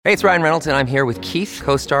Hey, it's Ryan Reynolds, and I'm here with Keith,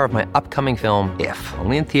 co-star of my upcoming film, If,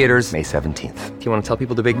 only in theaters May 17th. Do you want to tell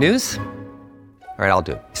people the big news? All right, I'll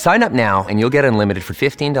do it. Sign up now and you'll get unlimited for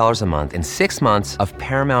 $15 a month and 6 months of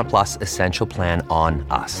Paramount Plus Essential Plan on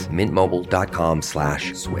us.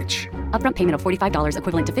 MintMobile.com/switch. Upfront payment of $45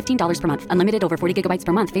 equivalent to $15 per month. Unlimited over 40 gigabytes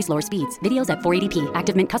per month. Face lower speeds. Videos at 480p.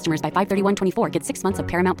 Active Mint customers by 531.24 get 6 months of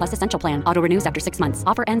Paramount Plus Essential Plan. Auto renews after 6 months.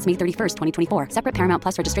 Offer ends May 31st, 2024. Separate Paramount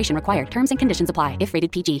Plus registration required. Terms and conditions apply if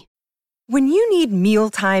rated PG. When you need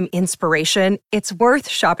mealtime inspiration, it's worth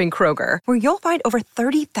shopping Kroger, where you'll find over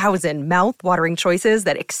 30,000 mouth-watering choices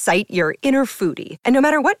that excite your inner foodie. And no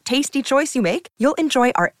matter what tasty choice you make, you'll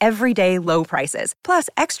enjoy our everyday low prices, plus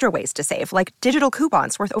extra ways to save, like digital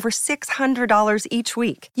coupons worth over $600 each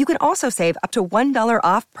week. You can also save up to $1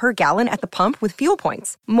 off per gallon at the pump with fuel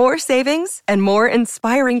points. More savings and more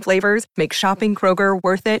inspiring flavors make shopping Kroger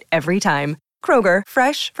worth it every time. Kroger,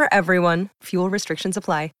 fresh for everyone. Fuel restrictions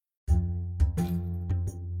apply.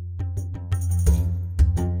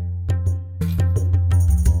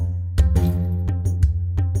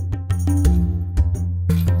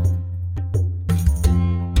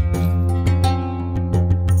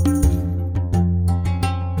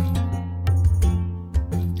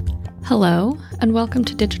 Hello, and welcome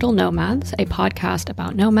to Digital Nomads, a podcast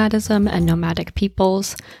about nomadism and nomadic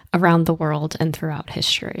peoples around the world and throughout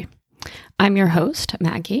history. I'm your host,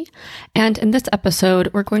 Maggie, and in this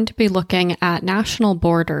episode, we're going to be looking at national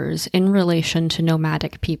borders in relation to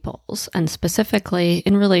nomadic peoples, and specifically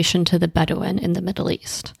in relation to the Bedouin in the Middle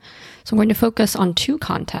East. So I'm going to focus on two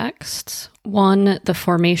contexts. One, the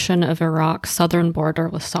formation of Iraq's southern border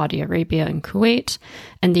with Saudi Arabia and Kuwait,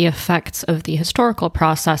 and the effects of the historical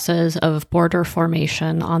processes of border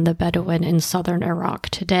formation on the Bedouin in southern Iraq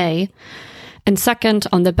today. And second,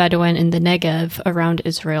 on the Bedouin in the Negev around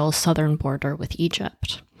Israel's southern border with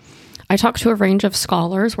Egypt. I talked to a range of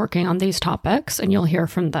scholars working on these topics, and you'll hear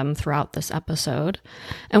from them throughout this episode.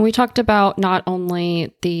 And we talked about not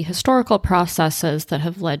only the historical processes that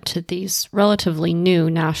have led to these relatively new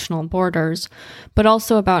national borders, but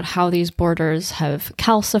also about how these borders have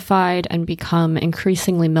calcified and become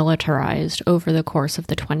increasingly militarized over the course of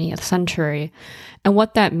the 20th century, and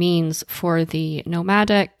what that means for the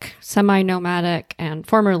nomadic, semi-nomadic, and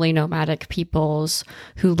formerly nomadic peoples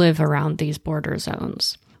who live around these border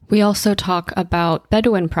zones. We also talk about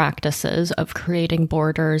Bedouin practices of creating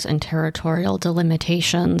borders and territorial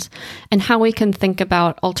delimitations, and how we can think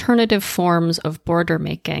about alternative forms of border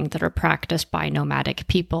making that are practiced by nomadic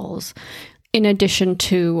peoples, in addition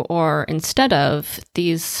to or instead of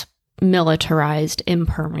these militarized,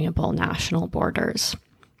 impermeable national borders.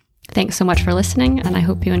 Thanks so much for listening, and I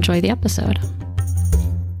hope you enjoy the episode.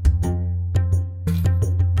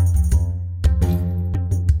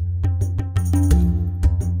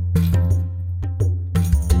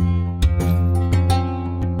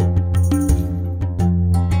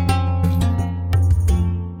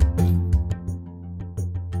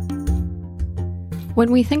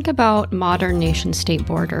 When we think about modern nation-state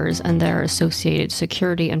borders and their associated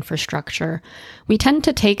security infrastructure, we tend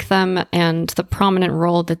to take them and the prominent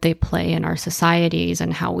role that they play in our societies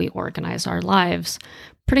and how we organize our lives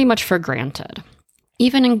pretty much for granted.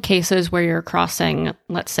 Even in cases where you're crossing,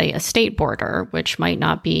 let's say, a state border, which might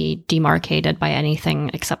not be demarcated by anything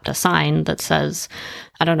except a sign that says,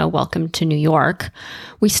 I don't know, welcome to New York,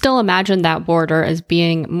 we still imagine that border as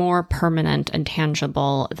being more permanent and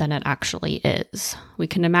tangible than it actually is. We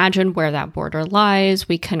can imagine where that border lies,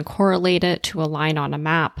 we can correlate it to a line on a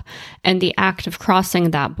map, and the act of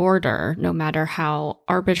crossing that border, no matter how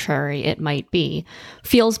arbitrary it might be,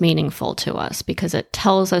 feels meaningful to us because it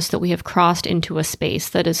tells us that we have crossed into a space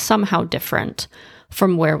that is somehow different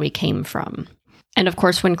from where we came from. And of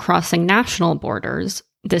course, when crossing national borders,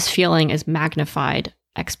 this feeling is magnified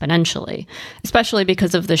exponentially, especially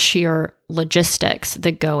because of the sheer logistics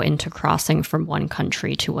that go into crossing from one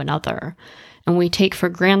country to another. And we take for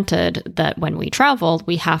granted that when we travel,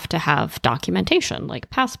 we have to have documentation like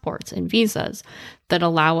passports and visas that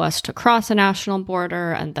allow us to cross a national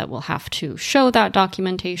border, and that we'll have to show that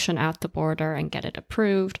documentation at the border and get it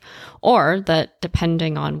approved, or that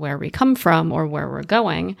depending on where we come from or where we're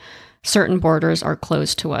going, certain borders are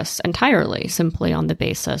closed to us entirely, simply on the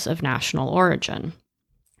basis of national origin.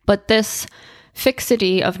 But this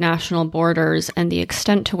fixity of national borders and the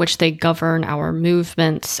extent to which they govern our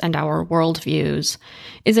movements and our worldviews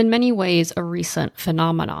is in many ways a recent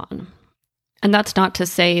phenomenon. And that's not to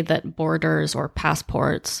say that borders or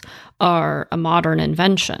passports are a modern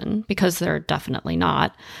invention, because they're definitely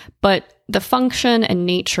not. But the function and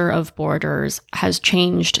nature of borders has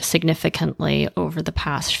changed significantly over the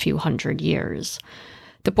past few hundred years.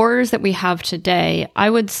 The borders that we have today, I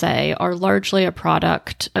would say, are largely a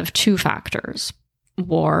product of two factors: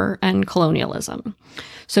 war and colonialism.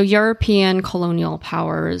 So European colonial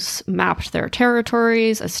powers mapped their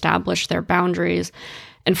territories, established their boundaries,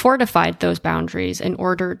 and fortified those boundaries in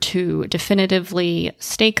order to definitively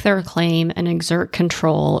stake their claim and exert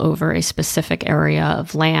control over a specific area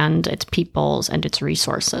of land, its peoples, and its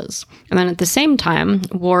resources. And then at the same time,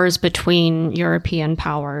 wars between European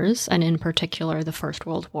powers, and in particular the First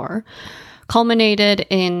World War, culminated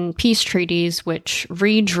in peace treaties which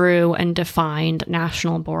redrew and defined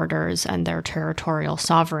national borders and their territorial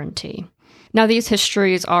sovereignty. Now, these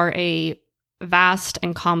histories are a vast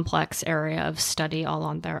and complex area of study all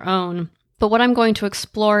on their own, but what I'm going to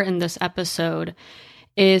explore in this episode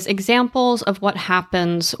is examples of what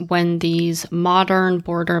happens when these modern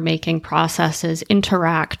border-making processes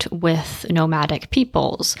interact with nomadic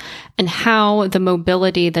peoples, and how the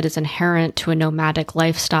mobility that is inherent to a nomadic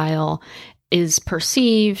lifestyle is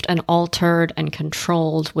perceived and altered and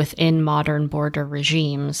controlled within modern border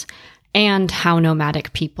regimes, and how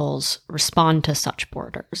nomadic peoples respond to such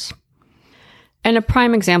borders. And a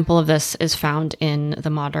prime example of this is found in the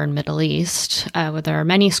modern Middle East, where there are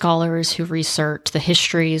many scholars who research the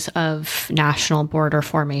histories of national border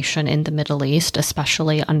formation in the Middle East,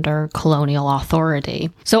 especially under colonial authority.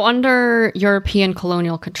 So under European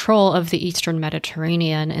colonial control of the Eastern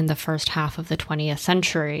Mediterranean in the first half of the 20th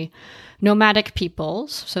century, nomadic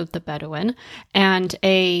peoples, so the Bedouin, and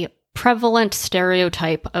a prevalent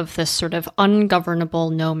stereotype of this sort of ungovernable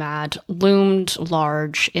nomad loomed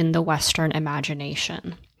large in the Western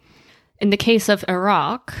imagination. In the case of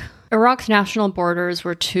Iraq, Iraq's national borders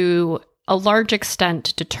were to a large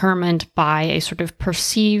extent determined by a sort of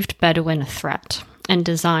perceived Bedouin threat and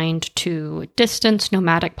designed to distance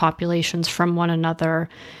nomadic populations from one another,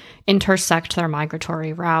 intersect their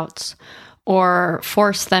migratory routes, or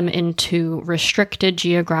force them into restricted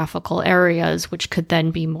geographical areas which could then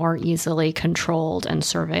be more easily controlled and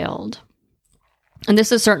surveilled. And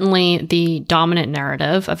this is certainly the dominant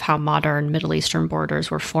narrative of how modern Middle Eastern borders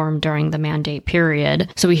were formed during the Mandate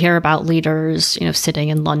period. So we hear about leaders, sitting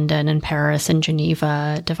in London and Paris and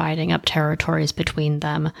Geneva, dividing up territories between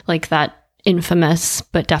them, like that infamous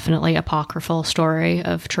but definitely apocryphal story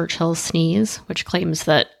of Churchill's sneeze, which claims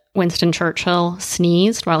that Winston Churchill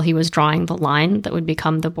sneezed while he was drawing the line that would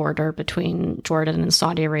become the border between Jordan and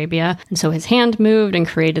Saudi Arabia. And so his hand moved and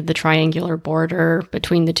created the triangular border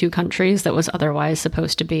between the two countries that was otherwise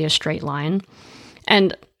supposed to be a straight line.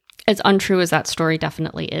 And as untrue as that story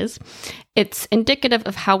definitely is, it's indicative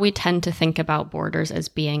of how we tend to think about borders as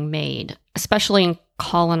being made, especially in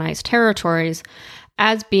colonized territories,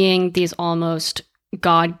 as being these almost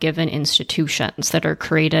God-given institutions that are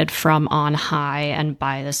created from on high and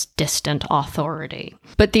by this distant authority.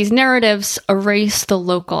 But these narratives erase the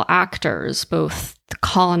local actors, both the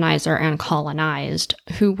colonizer and colonized,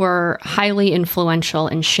 who were highly influential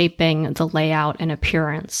in shaping the layout and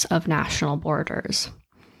appearance of national borders.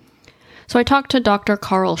 So I talked to Dr.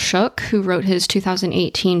 Carl Schuck, who wrote his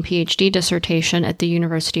 2018 PhD dissertation at the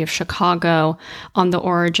University of Chicago on the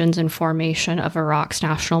origins and formation of Iraq's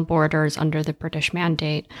national borders under the British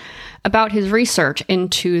Mandate, about his research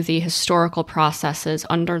into the historical processes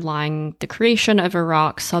underlying the creation of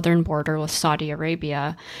Iraq's southern border with Saudi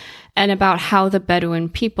Arabia, and about how the Bedouin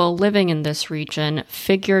people living in this region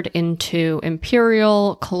figured into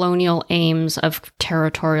imperial colonial aims of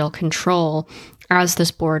territorial control as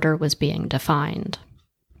this border was being defined.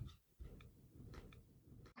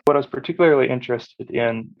 What I was particularly interested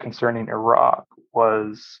in concerning Iraq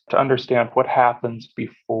was to understand what happens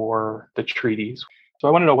before the treaties. So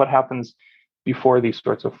I want to know what happens before these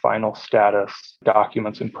sorts of final status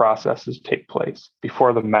documents and processes take place,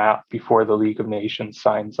 before the map, before the League of Nations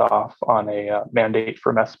signs off on a mandate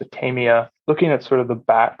for Mesopotamia. Looking at sort of the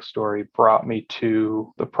backstory brought me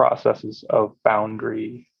to the processes of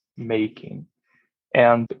boundary making.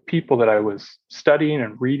 And the people that I was studying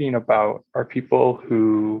and reading about are people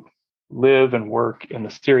who live and work in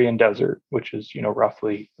the Syrian desert, which is,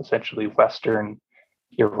 roughly essentially Western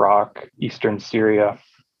Iraq, Eastern Syria,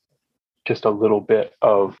 just a little bit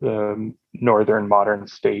of the northern modern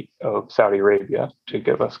state of Saudi Arabia to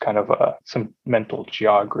give us kind of some mental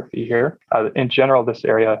geography here. In general, this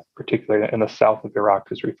area, particularly in the south of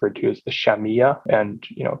Iraq, is referred to as the Shamia. And,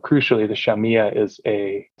 crucially, the Shamia is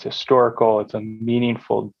it's historical, it's a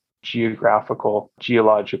meaningful geographical,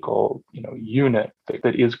 geological, unit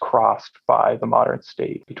that is crossed by the modern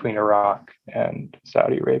state between Iraq and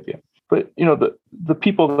Saudi Arabia. But, the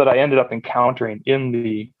people that I ended up encountering in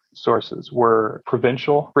the sources were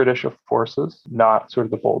provincial British forces, not sort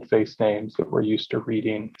of the bold-faced names that we're used to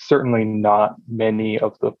reading. Certainly not many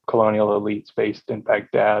of the colonial elites based in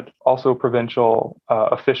Baghdad. Also provincial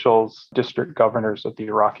officials, district governors of the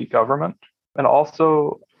Iraqi government. And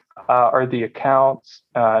also are the accounts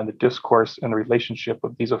and the discourse and the relationship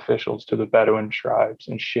of these officials to the Bedouin tribes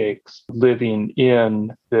and sheikhs living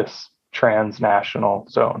in this transnational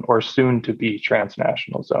zone, or soon to be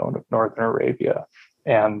transnational zone of northern Arabia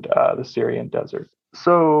and the Syrian desert.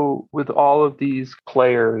 So with all of these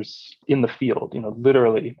players in the field,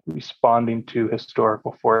 literally responding to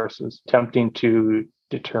historical forces, attempting to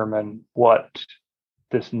determine what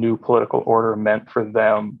this new political order meant for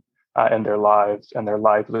them and their lives and their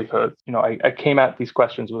livelihoods. I came at these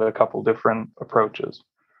questions with a couple different approaches.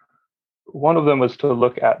 One of them was to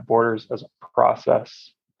look at borders as a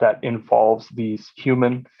process that involves these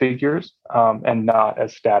human figures and not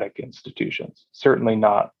as static institutions. Certainly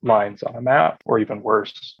not lines on a map, or even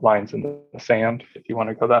worse, lines in the sand, if you want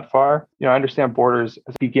to go that far. I understand borders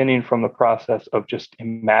as beginning from the process of just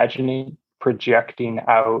imagining, projecting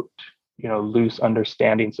out loose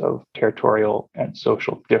understandings of territorial and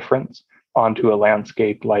social difference onto a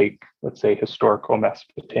landscape like, let's say, historical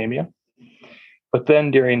Mesopotamia. But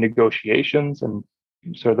then during negotiations and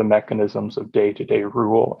sort of the mechanisms of day-to-day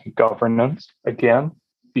rule and governance, again,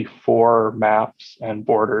 before maps and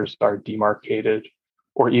borders are demarcated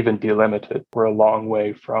or even delimited, we're a long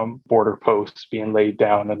way from border posts being laid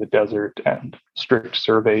down in the desert and strict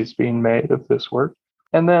surveys being made of this work.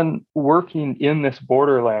 And then working in this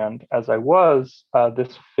borderland as I was,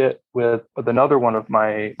 this fit with another one of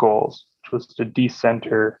my goals, which was to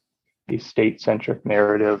decenter these state-centric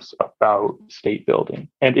narratives about state building,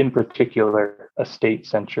 and in particular, a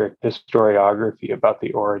state-centric historiography about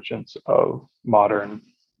the origins of modern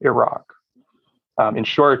Iraq. In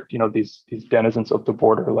short, these denizens of the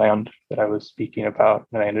borderland that I was speaking about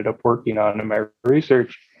and I ended up working on in my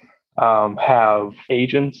research have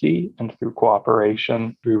agency, and through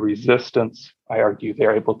cooperation, through resistance, I argue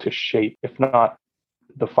they're able to shape, if not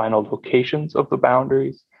the final locations of the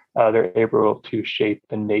boundaries, they're able to shape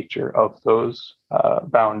the nature of those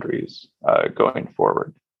boundaries going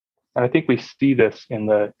forward. And I think we see this in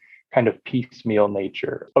the kind of piecemeal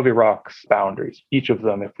nature of Iraq's boundaries. Each of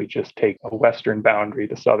them, if we just take a western boundary,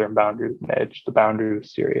 the southern boundary with Najd, the boundary with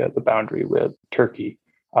Syria, the boundary with Turkey,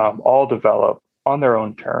 all develop on their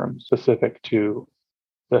own terms, specific to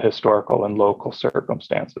the historical and local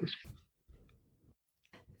circumstances.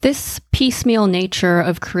 This piecemeal nature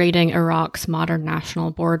of creating Iraq's modern national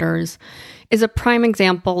borders is a prime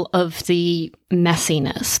example of the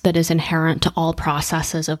messiness that is inherent to all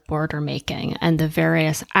processes of border making and the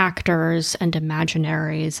various actors and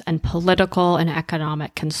imaginaries and political and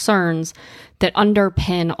economic concerns that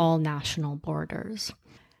underpin all national borders.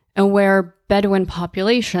 And where Bedouin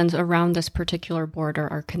populations around this particular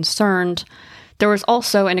border are concerned, there was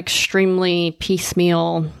also an extremely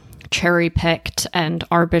piecemeal, cherry-picked, and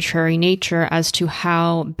arbitrary nature as to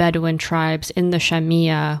how Bedouin tribes in the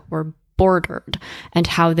Shamia were bordered and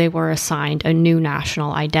how they were assigned a new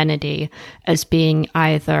national identity as being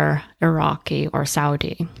either Iraqi or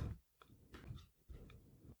Saudi.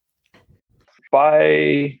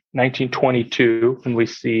 By 1922, when we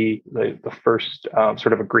see the first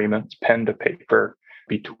sort of agreements pen to paper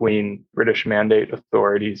between British Mandate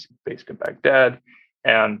authorities based in Baghdad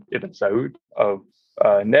and Ibn Saud of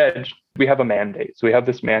Najd, we have a mandate. So we have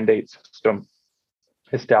this mandate system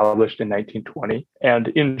established in 1920. And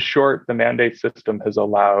in short, the mandate system has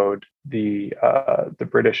allowed the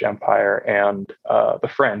British Empire and the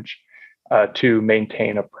French to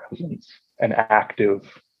maintain a presence, an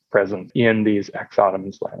active presence in these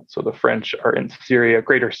ex-Ottoman lands. So the French are in Syria,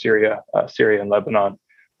 Greater Syria, Syria and Lebanon.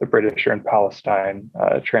 The British are in Palestine,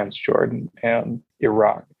 Transjordan, and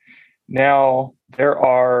Iraq. Now, there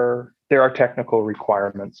are technical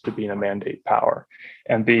requirements to being a mandate power.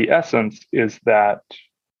 And the essence is that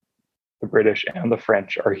the British and the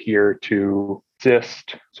French are here to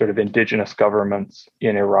assist sort of indigenous governments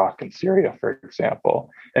in Iraq and Syria, for example,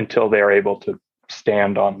 until they are able to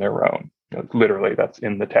stand on their own. Literally, that's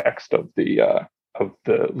in the text of the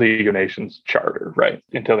League of Nations Charter, right?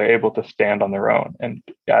 Until they're able to stand on their own and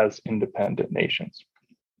as independent nations.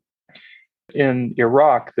 In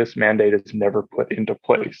Iraq, this mandate is never put into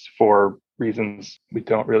place for reasons we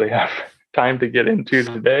don't really have time to get into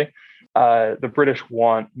today. The British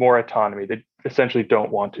want more autonomy. They essentially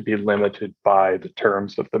don't want to be limited by the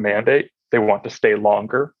terms of the mandate. They want to stay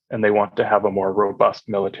longer, and they want to have a more robust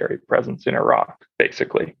military presence in Iraq,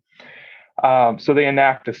 basically. So they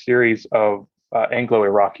enact a series of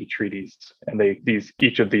Anglo-Iraqi treaties, and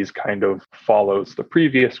each of these kind of follows the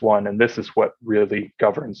previous one, and this is what really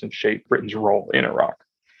governs and shapes Britain's role in Iraq.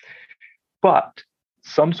 But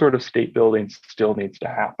some sort of state building still needs to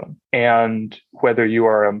happen, and whether you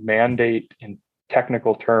are a mandate in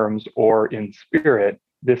technical terms or in spirit,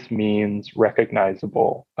 this means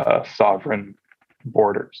recognizable sovereign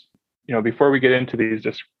borders. Before we get into these,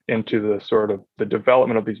 just into the sort of the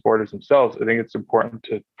development of these borders themselves, I think it's important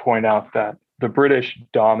to point out that the British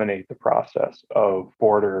dominate the process of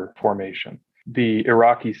border formation. The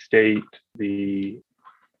Iraqi state, the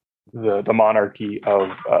monarchy of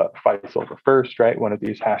Faisal I, right, one of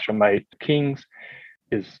these Hashemite kings,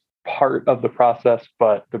 is part of the process,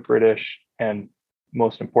 but the British, and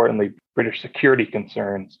most importantly, British security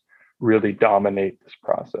concerns, really dominate this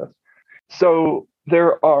process. So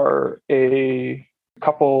there are a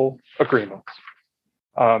couple agreements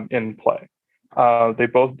in play. They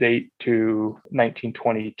both date to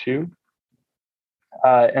 1922.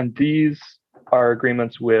 And these are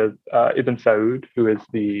agreements with Ibn Saud, who is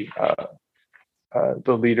the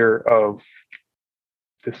leader of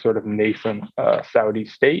this sort of nascent Saudi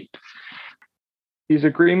state. These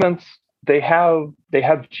agreements, they have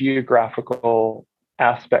geographical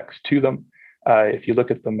aspects to them. If you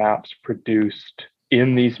look at the maps produced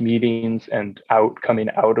in these meetings and coming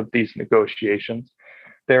out of these negotiations,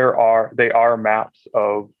 they are maps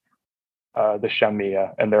of the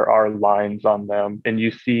Shamia, and there are lines on them, and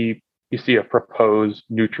you see a proposed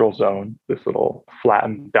neutral zone, this little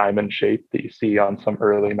flattened diamond shape that you see on some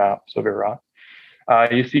early maps of Iraq.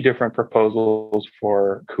 You see different proposals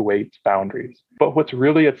for Kuwait's boundaries. But what's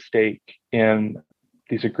really at stake in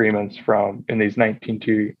these agreements in these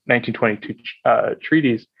 1922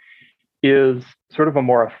 treaties is sort of a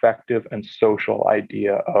more effective and social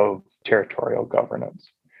idea of territorial governance.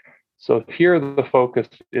 So here the focus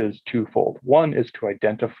is twofold. One is to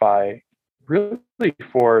identify, really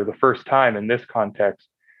for the first time in this context,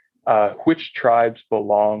 which tribes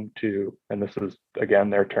belong to, and this is again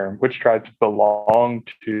their term, which tribes belong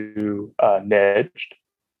to Nejd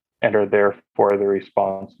and are therefore the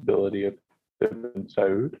responsibility of Ibn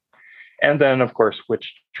Saud. And then, of course,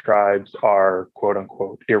 which tribes are quote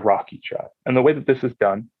unquote Iraqi tribes. And the way that this is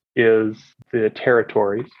done is the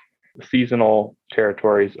territories, the seasonal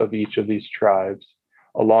territories of each of these tribes,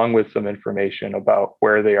 along with some information about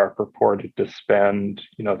where they are purported to spend,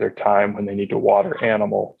 their time when they need to water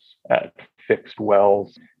animals at fixed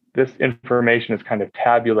wells. This information is kind of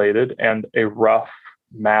tabulated, and a rough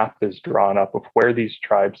map is drawn up of where these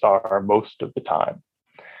tribes are most of the time.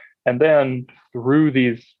 And then through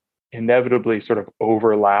these inevitably sort of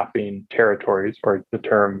overlapping territories, or the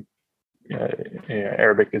term in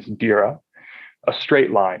Arabic is dira, a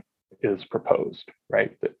straight line is proposed,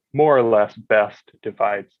 right, that more or less best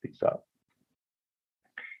divides these up.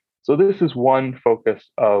 So this is one focus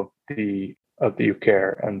of the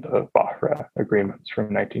UKAIR and the Bahra agreements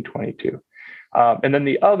from 1922. And then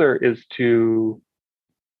the other is to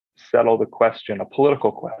settle the question, a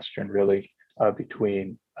political question really,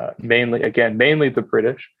 between mainly the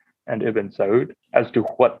British and Ibn Saud as to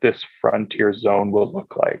what this frontier zone will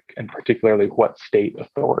look like, and particularly what state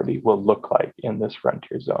authority will look like in this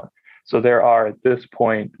frontier zone. So there are, at this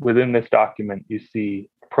point, within this document, you see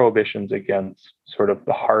prohibitions against sort of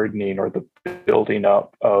the hardening or the building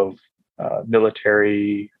up of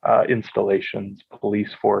military installations,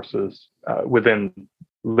 police forces within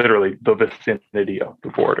literally the vicinity of the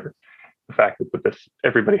border. The fact that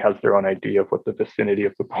everybody has their own idea of what the vicinity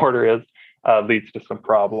of the border is leads to some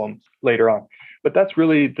problems later on. But that's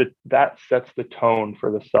really that sets the tone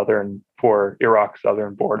for Iraq's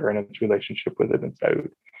southern border and its relationship with Ibn Saud.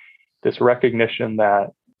 This recognition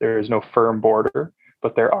that there is no firm border,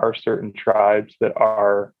 but there are certain tribes that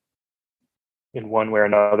are, in one way or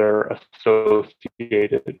another,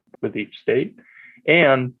 associated with each state,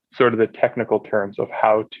 and sort of the technical terms of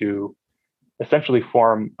how to essentially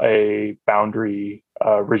form a boundary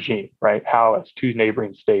regime, right? How, as two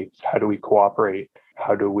neighboring states, how do we cooperate?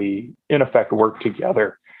 How do we, in effect, work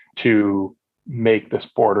together to make this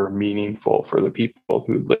border meaningful for the people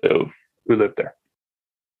who live there?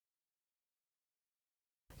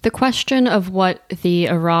 The question of what the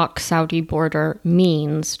Iraq-Saudi border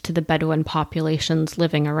means to the Bedouin populations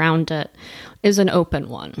living around it is an open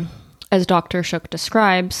one. As Dr. Shook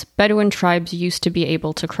describes, Bedouin tribes used to be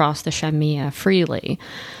able to cross the Shamia freely,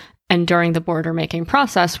 and during the border-making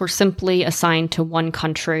process were simply assigned to one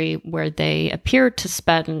country where they appeared to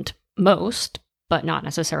spend most, but not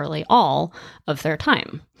necessarily all, of their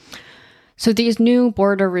time. So these new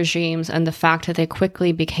border regimes and the fact that they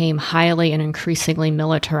quickly became highly and increasingly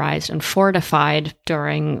militarized and fortified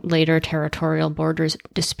during later territorial borders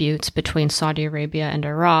disputes between Saudi Arabia and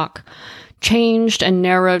Iraq changed and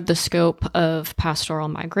narrowed the scope of pastoral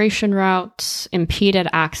migration routes, impeded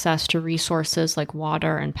access to resources like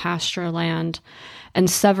water and pasture land, and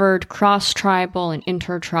severed cross-tribal and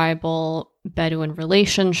intertribal Bedouin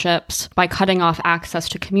relationships by cutting off access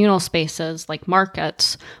to communal spaces like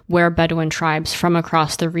markets where Bedouin tribes from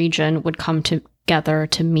across the region would come together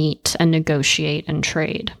to meet and negotiate and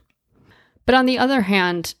trade. But on the other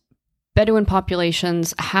hand, Bedouin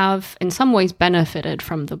populations have in some ways benefited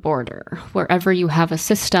from the border. Wherever you have a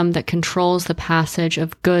system that controls the passage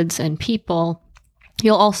of goods and people,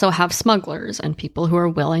 you'll also have smugglers and people who are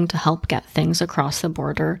willing to help get things across the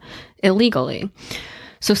border illegally.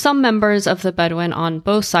 So some members of the Bedouin on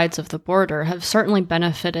both sides of the border have certainly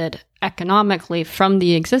benefited economically from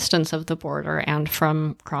the existence of the border and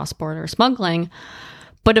from cross-border smuggling.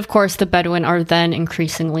 But of course, the Bedouin are then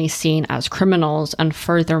increasingly seen as criminals and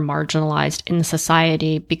further marginalized in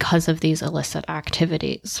society because of these illicit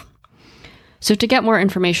activities. So to get more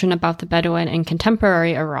information about the Bedouin in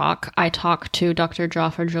contemporary Iraq, I talked to Dr.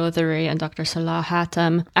 Jafar Jodhary and Dr. Salah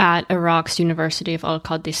Hatem at Iraq's University of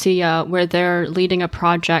Al-Qadisiyah, where they're leading a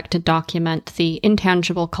project to document the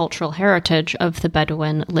intangible cultural heritage of the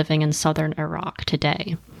Bedouin living in southern Iraq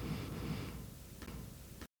today.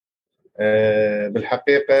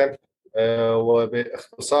 So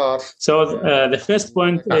the first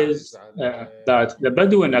point is that the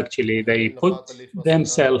Bedouin actually, they put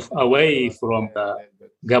themselves away from the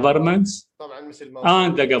governments,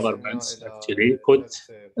 and the governments actually put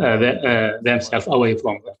themselves away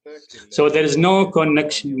from them. So there is no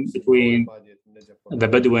connection between the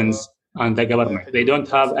Bedouins and the government. They don't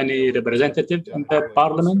have any representative in the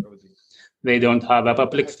parliament. They don't have a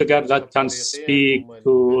public figure that can speak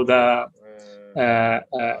to the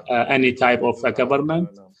any type of a government.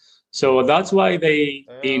 So that's why they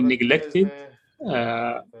been neglected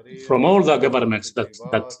from all the governments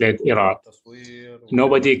that led Iraq.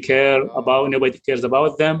 Nobody cares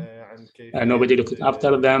about them. Nobody looks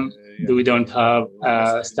after them. We don't have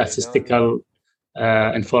statistical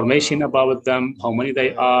information about them, how many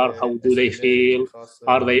they are, how do they feel,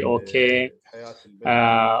 are they okay?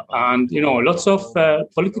 And lots of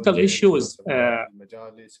political issues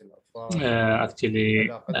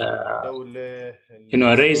actually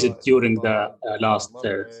raised during the last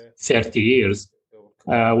 30 years.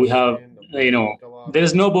 We have there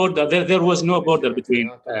is no border. There was no border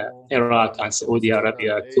between Iraq and Saudi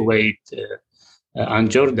Arabia, Kuwait,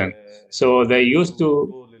 and Jordan. So they used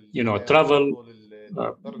to travel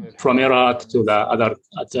from Iraq to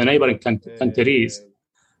the neighboring countries.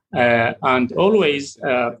 And always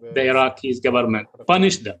the Iraqi government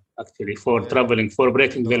punished them actually for traveling, for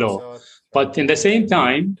breaking the law. But in the same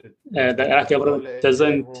time, the Iraqi government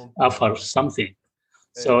doesn't offer something.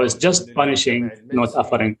 So it's just punishing, not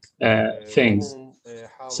offering things.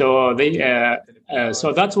 So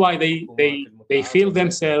so that's why they feel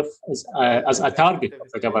themselves as a target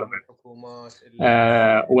of the government.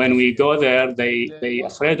 When we go there, they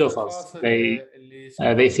afraid of us. They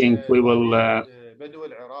think we will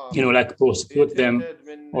prosecute them,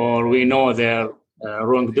 or we know their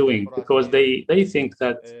wrongdoing, because they think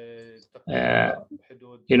that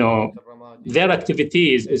their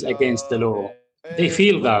activities is against the law. They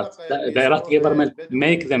feel that the Iraqi government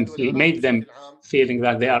made them feeling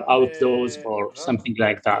that they are outlaws or something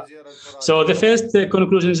like that. So the first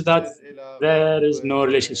conclusion is that there is no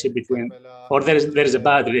relationship between, or there is a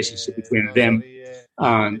bad relationship between them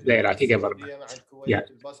and the Iraqi government. Yeah.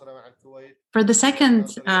 For the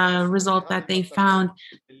second result that they found,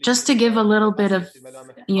 just to give a little bit of,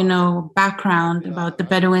 background about the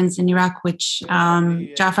Bedouins in Iraq, which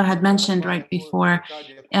Jafar had mentioned right before,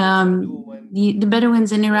 the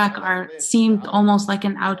Bedouins in Iraq seemed almost like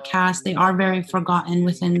an outcast. They are very forgotten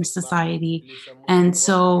within society. And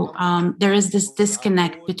so there is this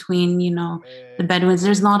disconnect between, the Bedouins.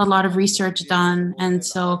 There's not a lot of research done. And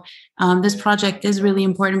so this project is really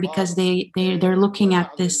important because they're looking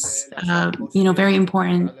at this, very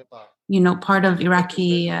important, part of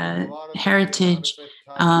Iraqi heritage,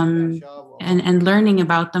 and learning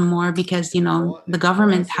about them more, because, the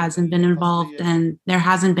government hasn't been involved and there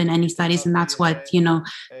hasn't been any studies. And that's what,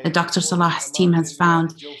 Dr. Salah's team has found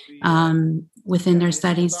within their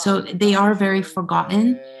studies. So they are very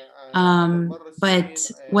forgotten.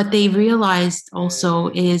 But what they realized also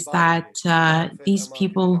is that these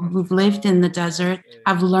people who've lived in the desert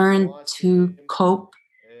have learned to cope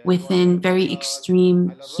within very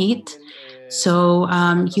extreme heat. So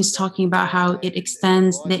he's talking about how it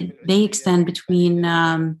extends, they extend between,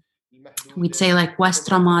 we'd say like West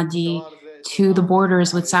Ramadi to the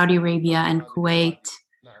borders with Saudi Arabia and Kuwait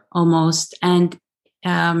almost. And,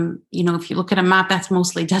 if you look at a map, that's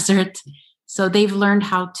mostly desert. So they've learned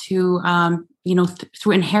how to,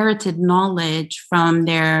 through inherited knowledge from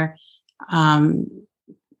their,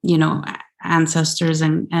 ancestors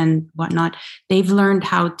and whatnot, they've learned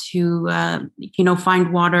how to,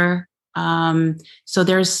 find water. So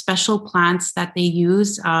there's special plants that they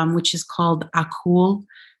use, which is called akul.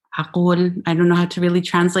 Akul, I don't know how to really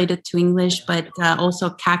translate it to English, but also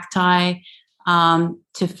cacti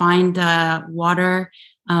to find water.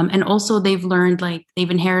 And also they've learned, like,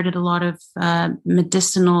 they've inherited a lot of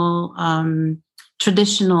medicinal,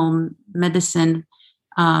 traditional medicine.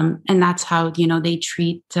 And that's how, they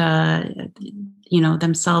treat,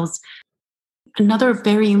 themselves. Another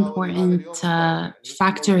very important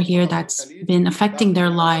factor here that's been affecting their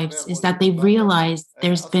lives is that they've realized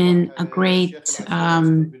there's been a great,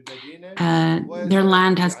 their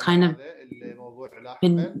land has kind of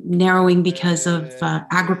been narrowing because of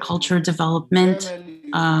agriculture development.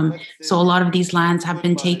 So a lot of these lands have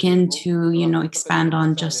been taken to, expand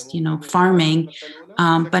on just, farming,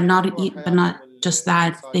 but not just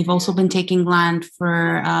that. They've also been taking land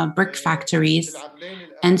for brick factories.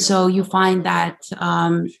 And so you find that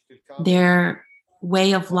their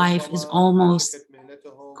way of life is almost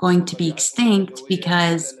going to be extinct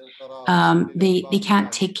because they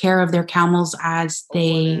can't take care of their camels as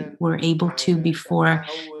they were able to before.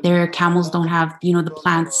 Their camels don't have, the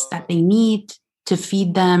plants that they need to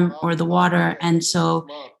feed them or the water. And so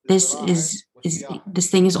this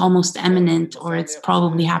thing is almost imminent, or it's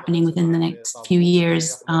probably happening within the next few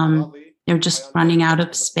years. They're just running out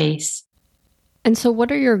of space. And so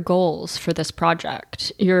what are your goals for this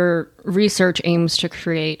project? Your research aims to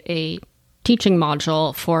create a teaching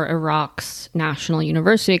module for Iraq's national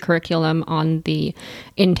university curriculum on the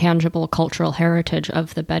intangible cultural heritage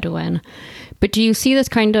of the Bedouin. But do you see this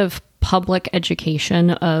kind of public education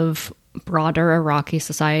of broader Iraqi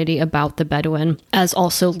society about the Bedouin as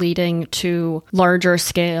also leading to larger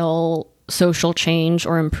scale social change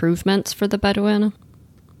or improvements for the Bedouin?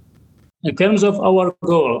 In terms of our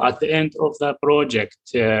goal, at the end of the project,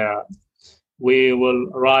 we will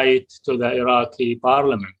write to the Iraqi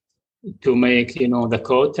parliament to make, the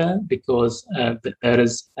quota, because there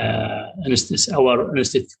is our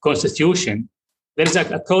constitution. There is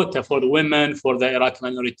a quota for the women, for the Iraqi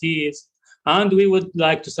minorities, and we would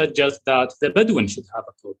like to suggest that the Bedouin should have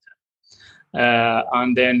a quota.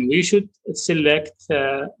 And then we should select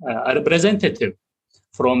a representative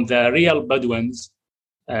from the real Bedouins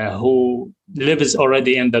who lives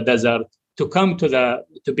already in the desert to come to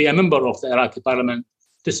be a member of the Iraqi parliament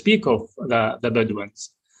to speak of the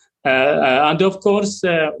Bedouins. And of course,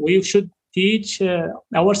 we should teach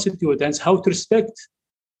our students how to respect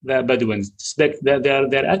the Bedouins, respect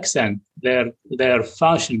their accent, their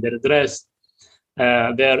fashion, their dress,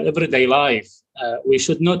 their everyday life. We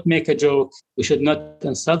should not make a joke. We should not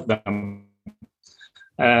insult them.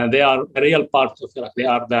 They are a real part of Iraq. They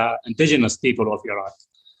are the indigenous people of Iraq.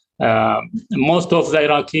 Most of the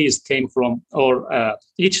Iraqis came from, or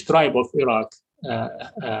each tribe of Iraq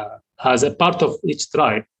has a part of each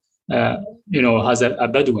tribe, has a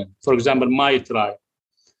Bedouin. For example, my tribe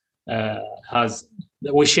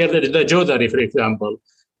we share the Jodari, for example.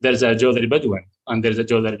 There's a Jodari Bedouin, and there's a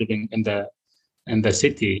Jodari living in the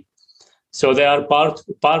city. So they are part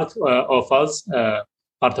of us,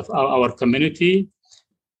 part of our community,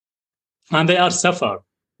 and they are suffer.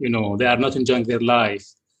 They are not enjoying their life.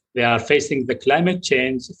 They are facing the climate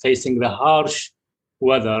change, facing the harsh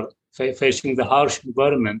weather, facing the harsh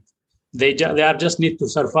environment. They are just need to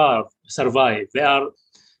survive. They are,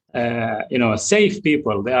 safe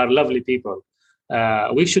people. They are lovely people.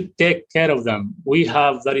 We should take care of them. We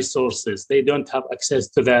have the resources. They don't have access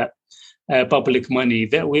to the public money.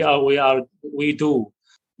 That we do.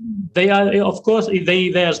 They are, of course,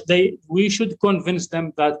 we should convince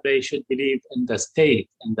them that they should believe in the state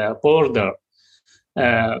and the border.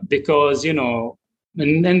 Because, in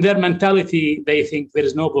their mentality, they think there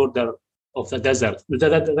is no border of the desert.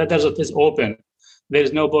 The desert is open. There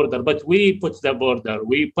is no border. But we put the border.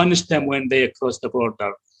 We punish them when they cross the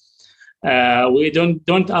border. We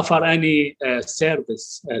don't offer any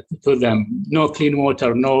service to them. No clean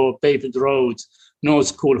water, no paved roads, no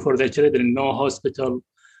school for their children, no hospital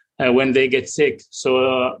when they get sick.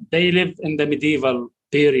 So they live in the medieval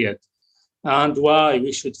period. And why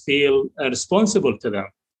we should feel responsible to them.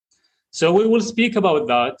 So we will speak about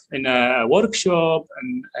that in a workshop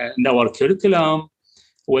and in our curriculum.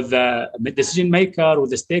 with the decision maker,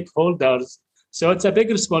 with the stakeholders. So it's a big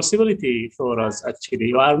responsibility for us,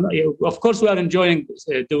 actually. Of course, we are enjoying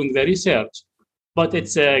doing the research, but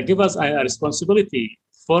it's give us a responsibility.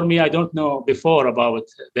 For me, I don't know before about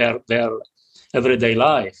their everyday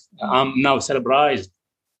life. I'm now surprised.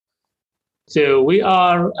 So we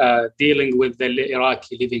are dealing with the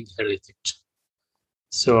Iraqi living heritage.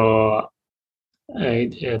 So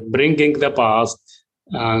bringing the past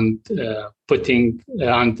and putting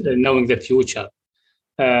and knowing the future.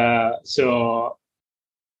 So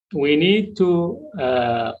we need to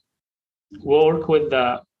work with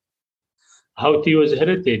how to use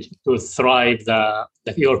heritage to thrive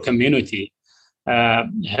your community.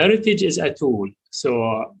 Heritage is a tool. So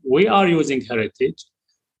we are using heritage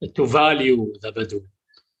to value the Bedouin.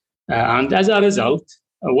 And as a result,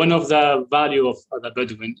 one of the value of the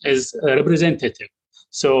Bedouin is representative.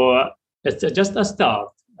 So it's just a start.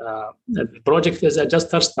 The project is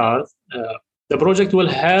just a start. The project will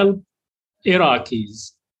help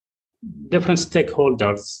Iraqis, different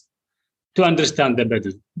stakeholders, to understand the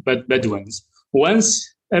Bedouins. Once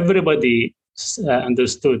everybody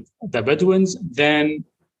understood the Bedouins, then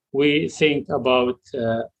we think about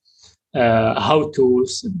how to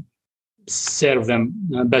serve them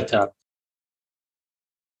better.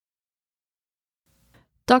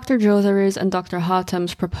 Dr. Jodhari's and Dr.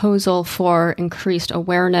 Hatem's proposal for increased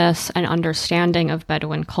awareness and understanding of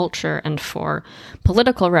Bedouin culture and for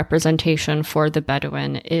political representation for the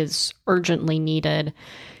Bedouin is urgently needed,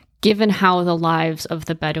 given how the lives of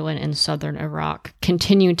the Bedouin in southern Iraq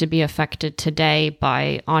continue to be affected today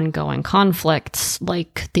by ongoing conflicts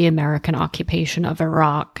like the American occupation of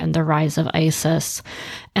Iraq and the rise of ISIS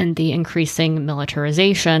and the increasing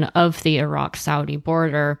militarization of the Iraq-Saudi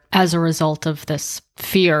border as a result of this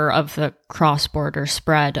fear of the cross-border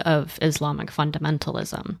spread of Islamic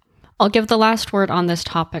fundamentalism. I'll give the last word on this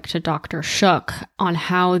topic to Dr. Shook on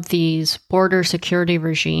how these border security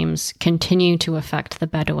regimes continue to affect the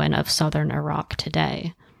Bedouin of southern Iraq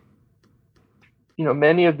today.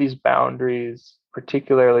 Many of these boundaries,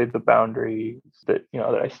 particularly the boundaries that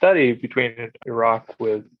I study between Iraq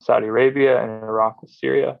with Saudi Arabia and Iraq with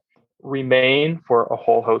Syria, remain for a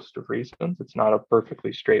whole host of reasons. It's not a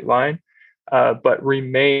perfectly straight line, but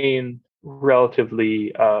remain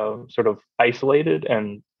relatively sort of isolated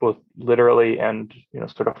and both literally and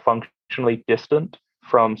sort of functionally distant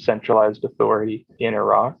from centralized authority in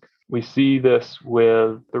Iraq. We see this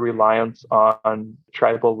with the reliance on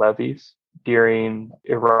tribal levies during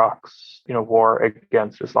Iraq's war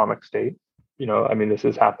against Islamic State. This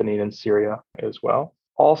is happening in Syria as well.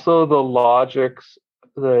 Also, the logics,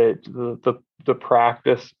 the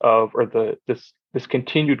practice of, or this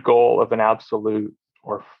continued goal of an absolute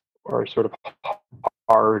or sort of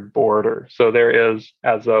hard border. So there is,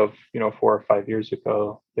 as of 4 or 5 years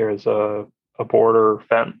ago, there is a border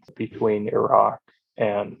fence between Iraq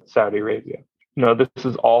and Saudi Arabia. This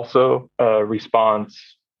is also a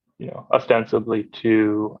response, ostensibly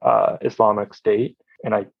to Islamic State,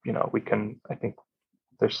 and I think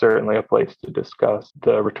there's certainly a place to discuss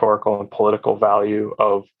the rhetorical and political value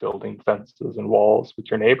of building fences and walls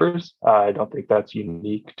with your neighbors. I don't think that's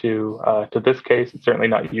unique to this case. It's certainly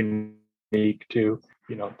not unique to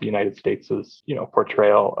the United States'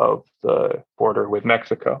 portrayal of the border with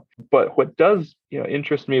Mexico. But what does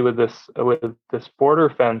interest me with this border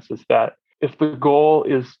fence is that if the goal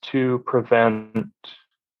is to prevent,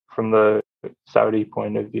 from the Saudi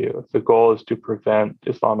point of view, if the goal is to prevent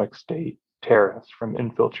Islamic State terrorists from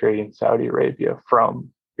infiltrating Saudi Arabia from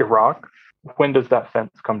Iraq, when does that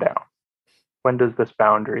fence come down? When does this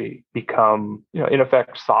boundary become, in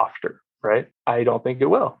effect, softer, right? I don't think it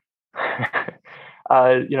will.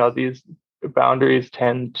 These boundaries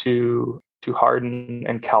tend to harden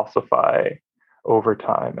and calcify over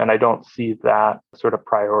time. And I don't see that sort of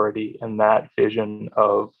priority and that vision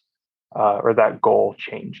of, or that goal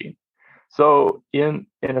changing. So in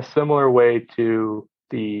a similar way to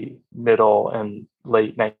the middle and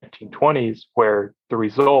late 1920s, where the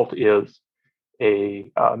result is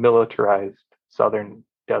a militarized southern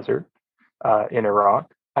desert in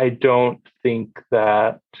Iraq, I don't think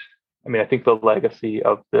that, I think the legacy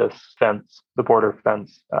of this fence, the border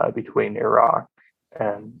fence between Iraq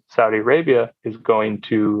and Saudi Arabia, is going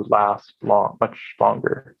to last much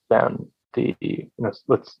longer than the,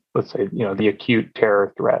 let's say, the acute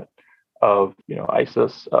terror threat of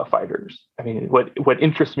ISIS fighters. What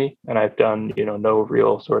interests me, and I've done no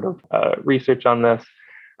real sort of research on this,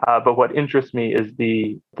 but what interests me is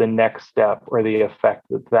the next step, or the effect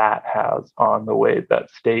that has on the way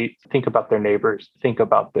that states think about their neighbors, think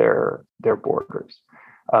about their borders,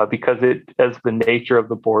 because as the nature of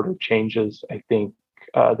the border changes, I think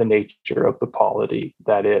the nature of the polity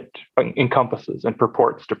that it encompasses and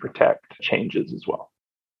purports to protect changes as well.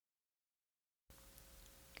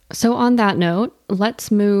 So on that note,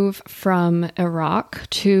 let's move from Iraq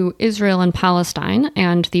to Israel and Palestine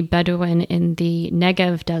and the Bedouin in the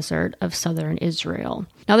Negev desert of southern Israel.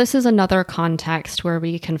 Now, this is another context where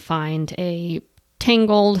we can find a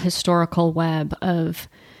tangled historical web of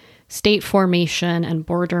state formation and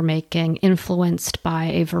border making influenced by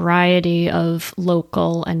a variety of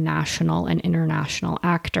local and national and international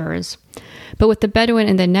actors. But with the Bedouin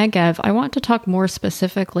in the Negev, I want to talk more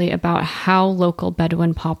specifically about how local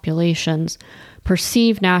Bedouin populations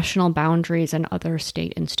perceive national boundaries and other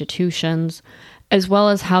state institutions, as well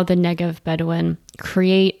as how the Negev Bedouin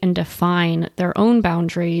create and define their own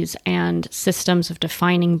boundaries and systems of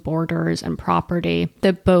defining borders and property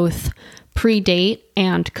that both predate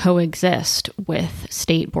and coexist with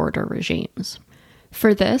state border regimes.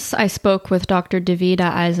 For this, I spoke with Dr. Davida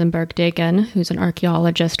Eisenberg-Degen, who's an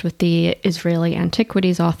archaeologist with the Israeli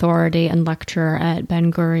Antiquities Authority and lecturer at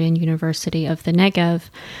Ben-Gurion University of the Negev,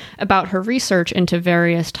 about her research into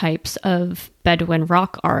various types of Bedouin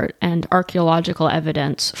rock art and archaeological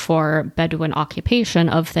evidence for Bedouin occupation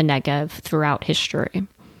of the Negev throughout history.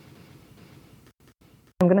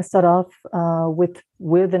 I'm going to start off with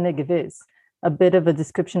where the Negev is. A bit of a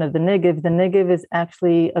description of the Negev. The Negev is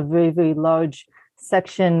actually a very, very large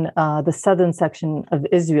section, the southern section of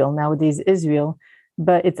Israel, nowadays Israel,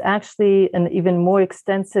 but it's actually an even more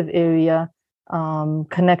extensive area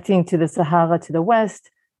connecting to the Sahara to the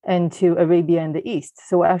west and to Arabia in the east.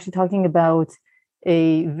 So we're actually talking about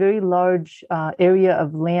a very large area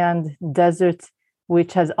of land, desert,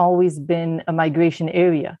 which has always been a migration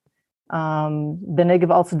area. The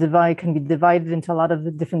Negev also can be divided into a lot of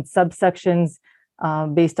the different subsections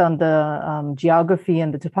based on the geography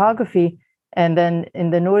and the topography. And then in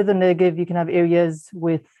the northern Negev, you can have areas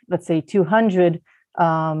with, let's say, 200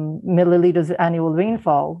 milliliters of annual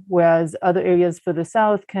rainfall, whereas other areas further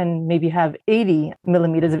south can maybe have 80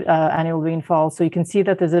 millimeters of annual rainfall. So you can see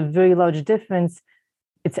that there's a very large difference.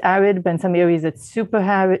 It's arid, but in some areas it's super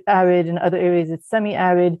arid, in other areas it's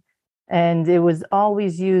semi-arid. And it was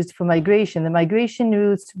always used for migration. The migration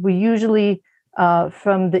routes were usually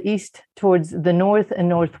from the east towards the north and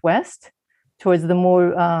northwest, towards the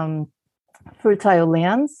more fertile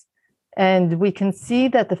lands. And we can see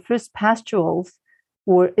that the first pastorals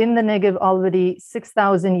were in the Negev already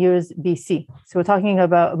 6,000 years BC. So we're talking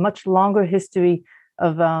about a much longer history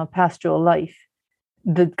of pastoral life.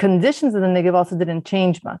 The conditions of the Negev also didn't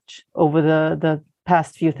change much over the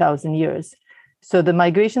past few thousand years. So the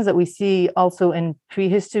migrations that we see also in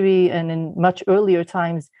prehistory and in much earlier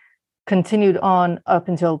times continued on up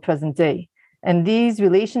until present day. And these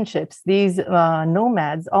relationships, these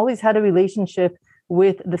nomads always had a relationship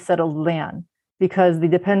with the settled land because they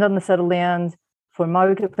depend on the settled land for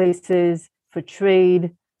marketplaces, for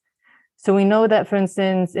trade. So we know that, for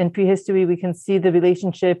instance, in prehistory, we can see the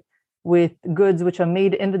relationship with goods which are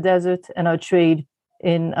made in the desert and are traded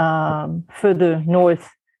in further north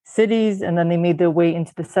cities, and then they made their way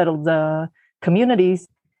into the settled communities.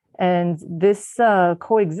 And this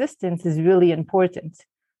coexistence is really important.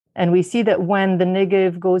 And we see that when the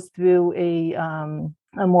Negev goes through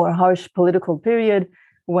a more harsh political period,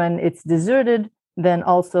 when it's deserted, then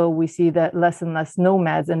also we see that less and less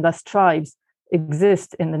nomads and less tribes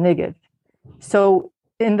exist in the Negev. So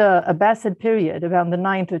in the Abbasid period, around the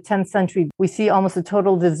 9th or 10th century, we see almost a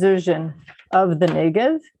total desertion of the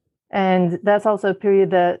Negev. And that's also a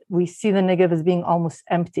period that we see the Negev as being almost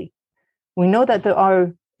empty. We know that there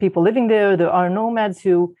are people living there. There are nomads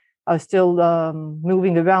who are still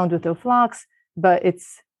moving around with their flocks, but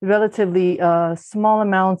it's relatively small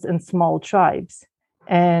amounts and small tribes.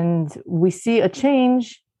 And we see a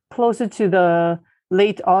change closer to the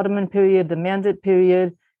late Ottoman period, the Mandate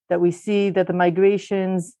period, that we see that the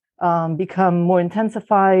migrations become more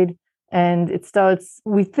intensified. And it starts,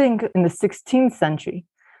 we think, in the 16th century.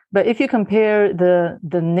 But if you compare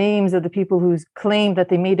the names of the people who claim that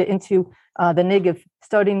they made it into the Negev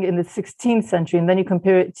starting in the 16th century, and then you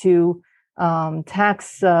compare it to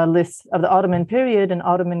tax lists of the Ottoman period and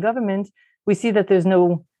Ottoman government, we see that there's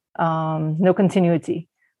no continuity.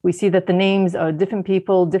 We see that the names are different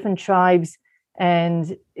people, different tribes,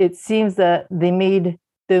 and it seems that they made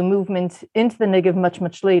their movement into the Negev much,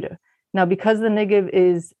 much later. Now, because the Negev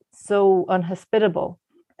is so unhospitable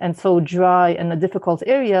and so dry and a difficult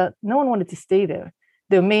area, no one wanted to stay there.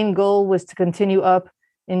 Their main goal was to continue up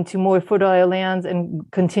into more fertile lands and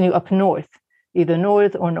continue up north, either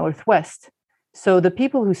north or northwest. So the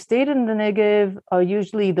people who stayed in the Negev are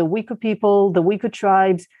usually the weaker people, the weaker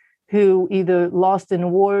tribes who either lost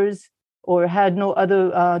in wars or had no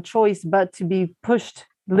other choice but to be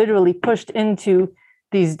literally pushed into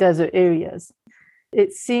these desert areas.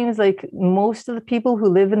 It seems like most of the people who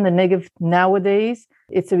live in the Negev nowadays,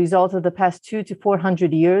 it's a result of the past 200 to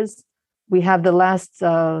 400 years. We have the last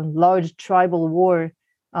large tribal war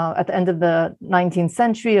at the end of the 19th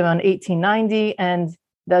century, around 1890, and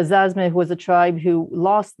the Azazme, who was a tribe who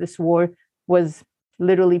lost this war, was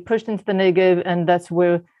literally pushed into the Negev, and that's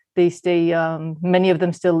where they stay. Many of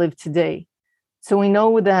them still live today. So we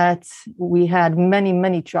know that we had many,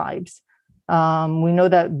 many tribes. We know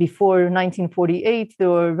that before 1948, there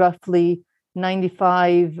were roughly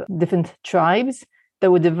 95 different tribes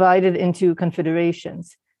that were divided into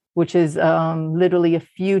confederations, which is literally a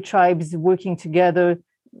few tribes working together,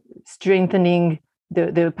 strengthening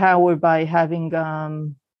their power by having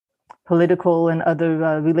political and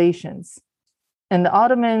other relations. And the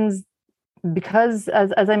Ottomans, because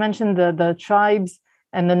as I mentioned, the tribes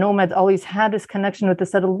and the nomads always had this connection with the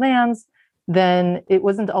settled lands, then it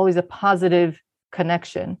wasn't always a positive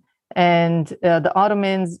connection. And the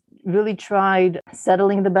Ottomans really tried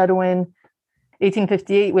settling the Bedouin.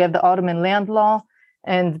 1858, we have the Ottoman land law,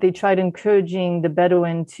 and they tried encouraging the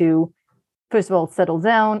Bedouin to, first of all, settle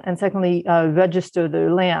down, and secondly, register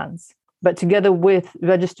their lands. But together with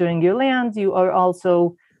registering your land, you are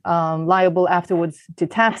also liable afterwards to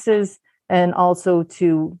taxes, and also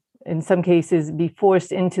to, in some cases, be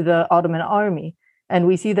forced into the Ottoman army. And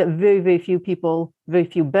we see that very, very few people, very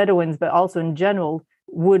few Bedouins, but also in general,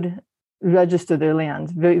 would register their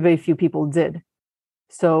land. Very, very few people did.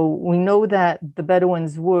 So we know that the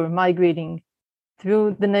Bedouins were migrating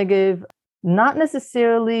through the Negev, not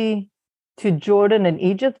necessarily to Jordan and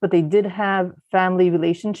Egypt, but they did have family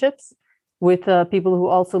relationships with people who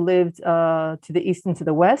also lived to the east and to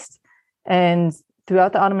the west. And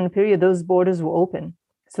throughout the Ottoman period, those borders were open.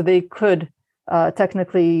 So they could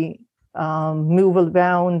technically move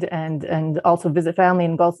around and also visit family,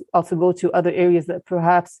 and also go to other areas that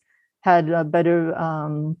perhaps had better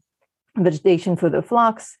vegetation for their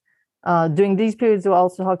flocks. During these periods, we're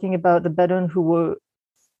also talking about the Bedouin who were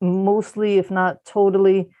mostly, if not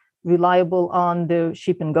totally, reliable on their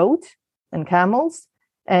sheep and goat and camels.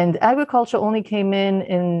 And agriculture only came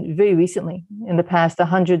in very recently, in the past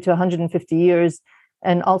 100 to 150 years,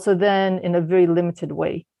 and also then in a very limited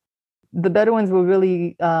way. The Bedouins were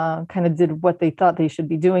really kind of did what they thought they should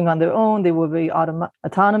be doing on their own. They were very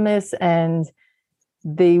autonomous, and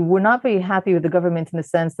they were not very happy with the government in the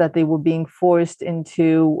sense that they were being forced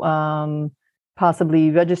into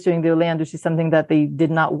possibly registering their land, which is something that they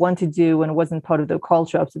did not want to do and wasn't part of their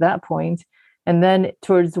culture up to that point. And then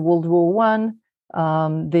towards World War I,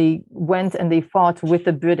 they went and they fought with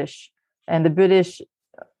the British. And the British,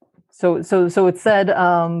 so it said,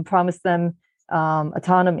 promised them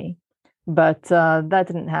autonomy. But that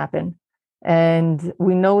didn't happen. And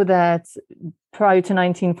we know that prior to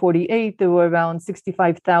 1948, there were around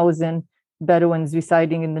 65,000 Bedouins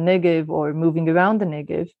residing in the Negev or moving around the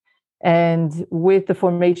Negev. And with the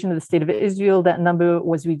formation of the State of Israel, that number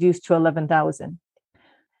was reduced to 11,000.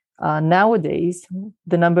 Nowadays,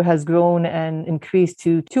 the number has grown and increased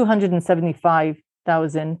to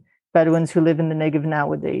 275,000 Bedouins who live in the Negev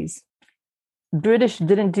nowadays. British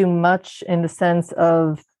didn't do much in the sense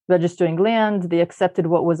of registering land. They accepted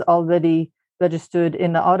what was already registered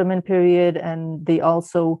in the Ottoman period, and they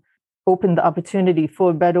also opened the opportunity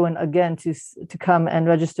for Bedouin again to come and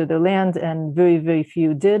register their land, and very, very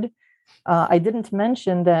few did. I didn't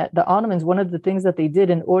mention that the Ottomans, one of the things that they did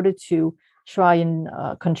in order to try and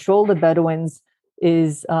control the Bedouins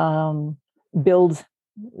is build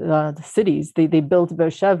the cities. They built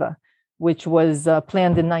Beersheba, which was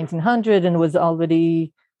planned in 1900 and was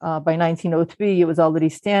already, by 1903, it was already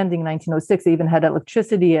standing. 1906, it even had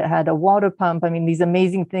electricity. It had a water pump. I mean, these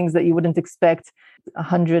amazing things that you wouldn't expect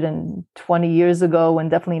 120 years ago,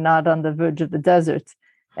 and definitely not on the verge of the desert.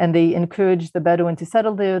 And they encouraged the Bedouin to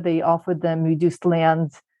settle there. They offered them reduced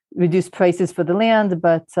prices for the land,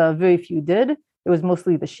 but very few did. It was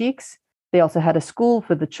mostly the sheiks. They also had a school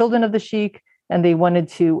for the children of the sheik, and they wanted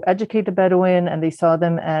to educate the Bedouin, and they saw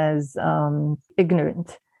them as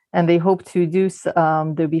ignorant. And they hoped to reduce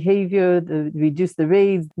their behavior, reduce the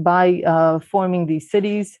raids by forming these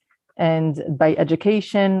cities and by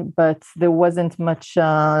education, but there wasn't much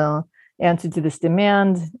answer to this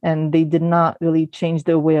demand, and they did not really change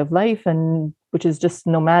their way of life, and which is just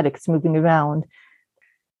nomadic, it's moving around.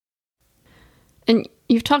 And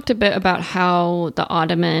you've talked a bit about how the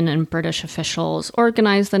Ottoman and British officials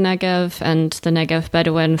organized the Negev and the Negev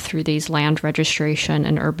Bedouin through these land registration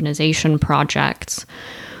and urbanization projects.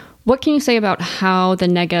 What can you say about how the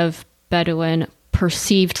Negev Bedouin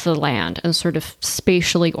perceived the land and sort of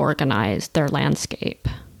spatially organized their landscape?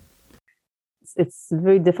 It's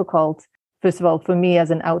very difficult, first of all, for me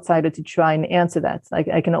as an outsider to try and answer that.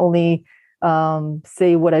 I can only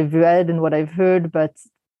say what I've read and what I've heard, but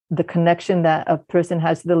the connection that a person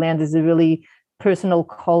has to the land is a really personal,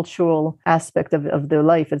 cultural aspect of their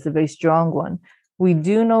life. It's a very strong one. We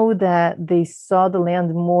do know that they saw the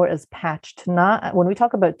land more as patched. Not when we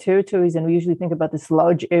talk about territories, and we usually think about this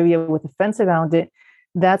large area with a fence around it,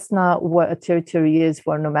 that's not what a territory is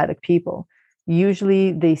for nomadic people.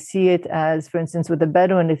 Usually they see it as, for instance, with the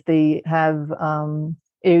Bedouin, if they have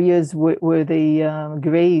areas where they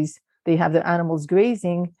graze, they have their animals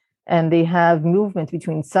grazing, and they have movement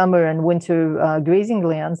between summer and winter grazing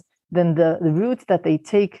lands, then the route that they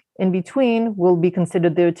take in between will be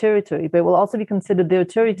considered their territory, but it will also be considered their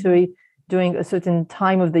territory during a certain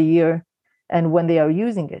time of the year and when they are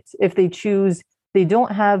using it. If they choose, they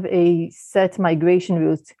don't have a set migration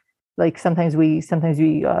route. Like sometimes we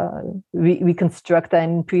reconstruct that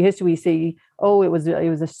in prehistory. We say, oh, it was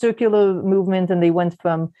a circular movement, and they went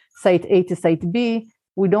from site A to site B.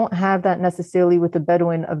 We don't have that necessarily with the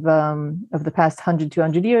Bedouin of the past 100,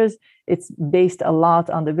 200 years. It's based a lot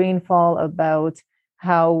on the rainfall, about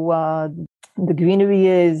how the greenery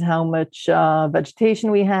is, how much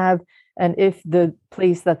vegetation we have. And if the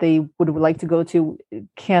place that they would like to go to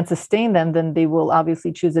can't sustain them, then they will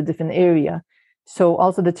obviously choose a different area. So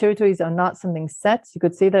also the territories are not something set. You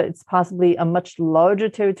could say that it's possibly a much larger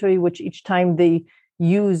territory, which each time they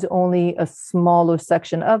use only a smaller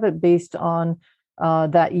section of it based on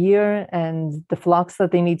that year and the flocks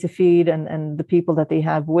that they need to feed and the people that they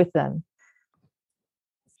have with them.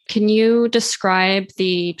 Can you describe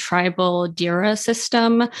the tribal Dira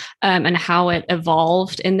system and how it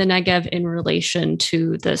evolved in the Negev in relation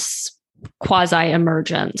to this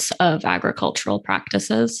quasi-emergence of agricultural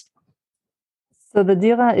practices? So the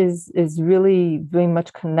Dira is really very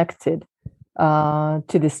much connected to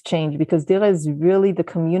this change, because Dira is really the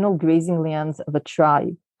communal grazing lands of a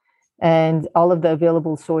tribe and all of the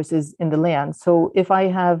available sources in the land. So if I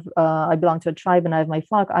belong to a tribe and I have my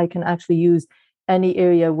flock, I can actually use any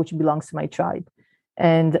area which belongs to my tribe.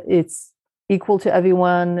 And it's equal to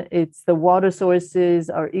everyone. It's the water sources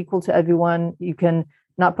are equal to everyone. You can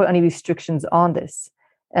not put any restrictions on this.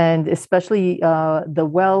 And especially the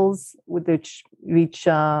wells, which reach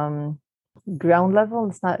ground level.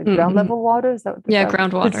 It's not ground level water. Is that what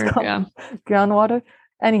groundwater. Yeah, groundwater.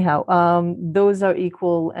 Anyhow, those are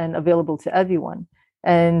equal and available to everyone.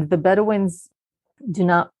 And the Bedouins do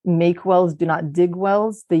not make wells, do not dig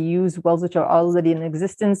wells. They use wells which are already in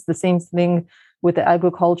existence. The same thing with the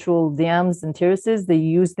agricultural dams and terraces. They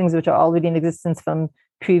use things which are already in existence from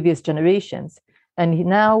previous generations. And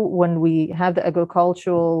now when we have the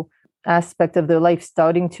agricultural aspect of their life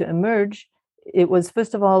starting to emerge, it was,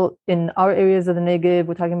 first of all, in our areas of the Negev,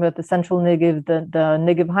 we're talking about the central Negev, the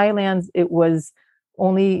Negev highlands, it was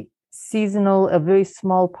only seasonal, a very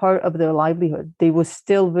small part of their livelihood. They were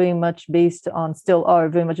still are very much based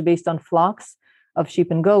on flocks of sheep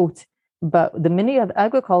and goat. But the minute you have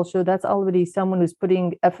agriculture, that's already someone who's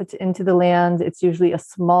putting effort into the land. It's usually a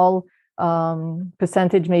small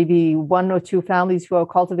percentage, maybe one or two families who are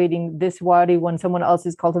cultivating this wadi when someone else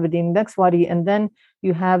is cultivating the next wadi. And then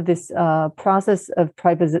you have this process of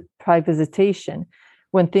privatization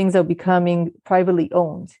when things are becoming privately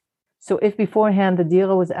owned. So if beforehand the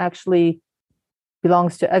Dira was actually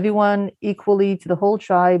belongs to everyone equally, to the whole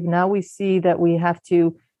tribe, now we see that we have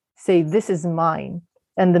to say, this is mine.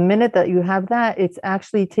 And the minute that you have that, it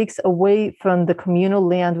actually takes away from the communal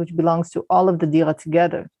land, which belongs to all of the Dira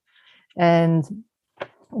together. And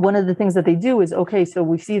one of the things that they do is, okay, so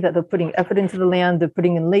we see that they're putting effort into the land, they're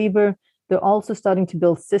putting in labor, they're also starting to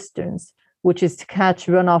build cisterns, which is to catch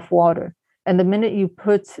runoff water. And the minute you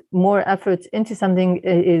put more effort into something,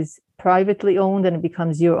 it is privately owned and it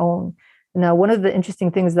becomes your own. Now, one of the interesting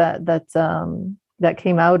things that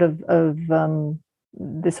came out of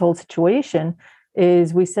this whole situation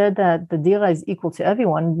is we said that the Dira is equal to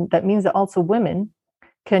everyone. That means that also women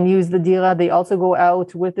can use the Dira. They also go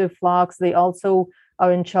out with their flocks. They also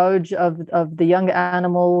are in charge of the young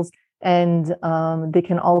animals, and they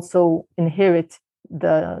can also inherit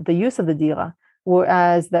the use of the Dira.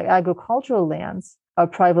 Whereas the agricultural lands are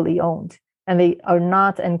privately owned, and they are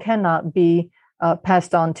not and cannot be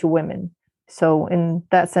passed on to women. So in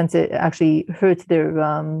that sense, it actually hurts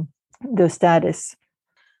their status.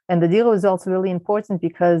 And the Dira is also really important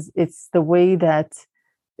because it's the way that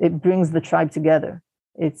it brings the tribe together.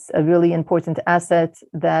 It's a really important asset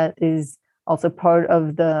that is also part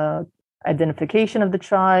of the identification of the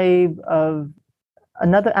tribe, of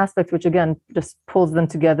another aspect which again just pulls them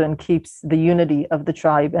together and keeps the unity of the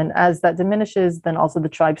tribe. And as that diminishes, then also the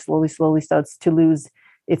tribe slowly starts to lose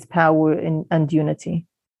its power and unity.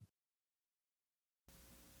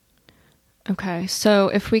 Okay, so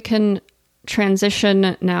if we can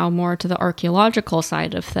transition now more to the archaeological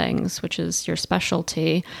side of things, which is your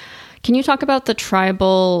specialty, can you talk about the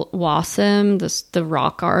tribal wasim, the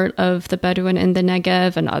rock art of the Bedouin in the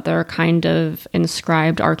Negev, and other kind of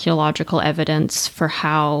inscribed archaeological evidence for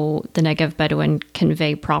how the Negev Bedouin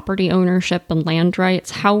convey property ownership and land rights?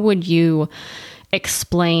 How would you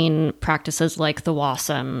explain practices like the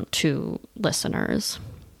wasim to listeners?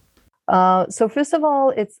 So first of all,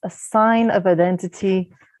 it's a sign of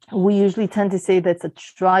identity. We usually tend to say that it's a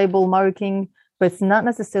tribal marking, but it's not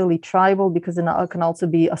necessarily tribal because it can also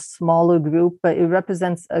be a smaller group, but it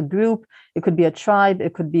represents a group. It could be a tribe,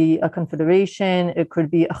 it could be a confederation, it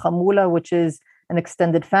could be a chamula, which is an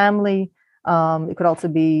extended family. It could also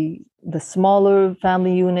be the smaller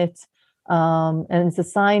family unit. And it's a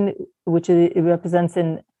sign which it represents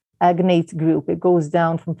an agnate group. It goes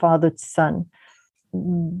down from father to son.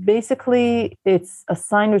 Basically, it's a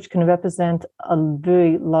sign which can represent a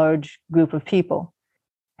very large group of people.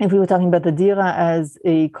 If we were talking about the dira as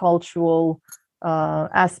a cultural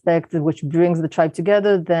aspect which brings the tribe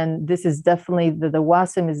together, then this is definitely, the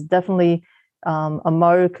wasim is definitely a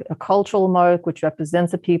mark, a cultural mark, which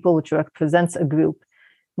represents a people, which represents a group.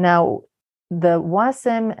 Now, the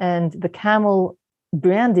wasim and the camel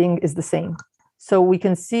branding is the same. So we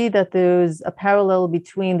can see that there's a parallel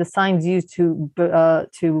between the signs used to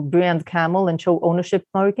brand camel and show ownership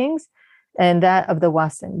markings and that of the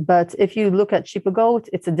wasim. But if you look at sheep or goat,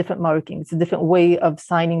 it's a different marking. It's a different way of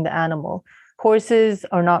signing the animal. Horses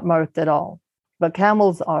are not marked at all, but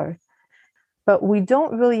camels are. But we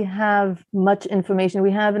don't really have much information.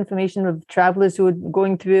 We have information of travelers who are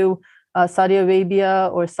going through Saudi Arabia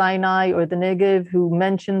or Sinai or the Negev who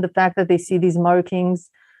mention the fact that they see these markings.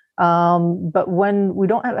 But when we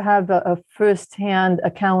don't have a first-hand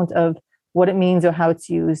account of what it means or how it's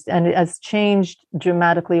used, and it has changed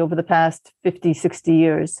dramatically over the past 50, 60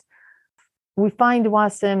 years. We find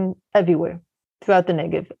wasim everywhere throughout the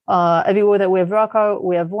Negev. Everywhere that we have rock art,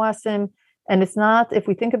 we have wasim. And it's not, if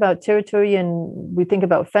we think about territory and we think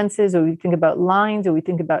about fences or we think about lines or we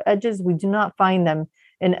think about edges, we do not find them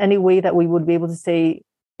in any way that we would be able to say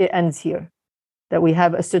it ends here, that we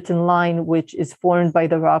have a certain line which is formed by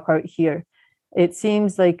the rock art here. It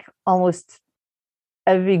seems like almost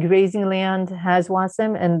every grazing land has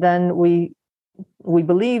wasim, and then we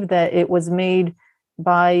believe that it was made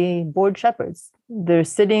by bored shepherds. They're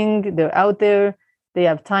sitting, they're out there, they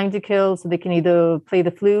have time to kill, so they can either play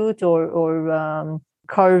the flute or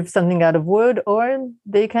carve something out of wood, or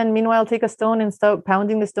they can meanwhile take a stone and start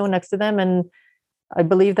pounding the stone next to them. And I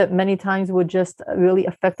believe that many times we're just really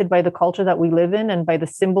affected by the culture that we live in and by the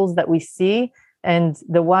symbols that we see. And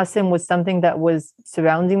the wasim was something that was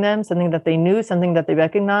surrounding them, something that they knew, something that they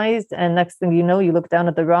recognized. And next thing you know, you look down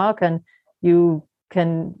at the rock and you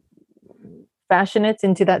can fashion it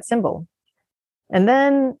into that symbol. And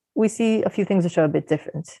then we see a few things which are a bit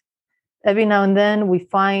different. Every now and then we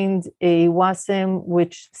find a wasim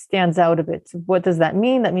which stands out a bit. What does that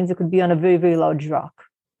mean? That means it could be on a very, very large rock.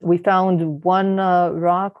 We found one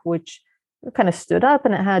rock which kind of stood up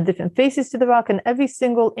and it had different faces to the rock, and every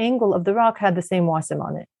single angle of the rock had the same wasim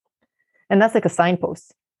on it. And that's like a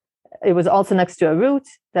signpost. It was also next to a route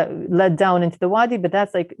that led down into the wadi, but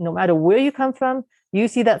that's like no matter where you come from, you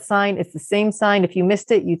see that sign, it's the same sign. If you missed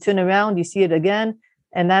it, you turn around, you see it again,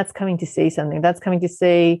 and that's coming to say something. That's coming to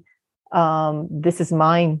say, this is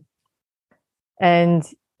mine. And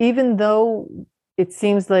even though it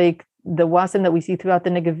seems like the wasim that we see throughout the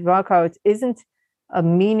Negev rock art isn't a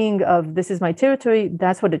meaning of this is my territory,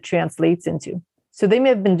 that's what it translates into. So they may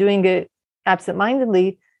have been doing it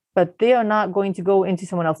absentmindedly, but they are not going to go into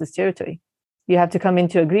someone else's territory. You have to come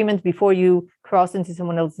into agreement before you cross into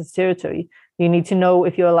someone else's territory. You need to know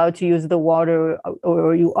if you're allowed to use the water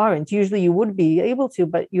or you aren't. Usually you would be able to,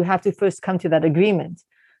 but you have to first come to that agreement.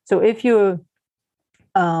 So if you're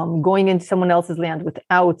going into someone else's land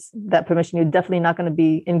without that permission, you're definitely not going to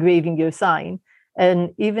be engraving your sign.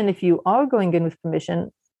 And even if you are going in with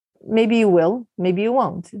permission, maybe you will, maybe you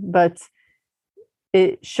won't. But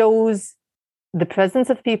it shows the presence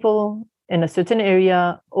of people in a certain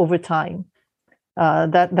area over time.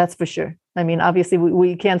 That's for sure. I mean, obviously,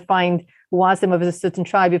 we can't find wasim of a certain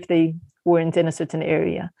tribe if they weren't in a certain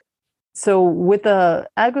area. So with the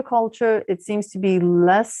agriculture, it seems to be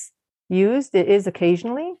less used. It is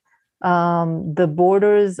occasionally. The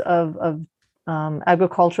borders of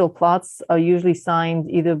agricultural plots are usually signed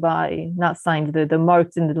either by, not signed, they're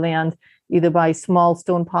marked in the land either by small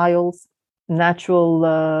stone piles,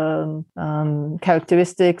 natural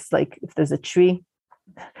characteristics, like if there's a tree.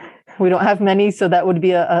 We don't have many, so that would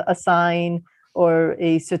be a sign, or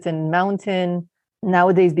a certain mountain.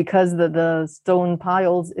 Nowadays, because the stone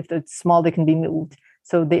piles, if they're small, they can be moved.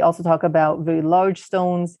 So they also talk about very large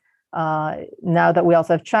stones. Now that we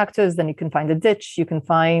also have tractors, then you can find a ditch. You can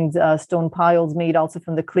find stone piles made also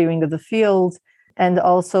from the clearing of the field, and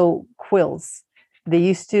also quills. They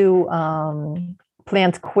used to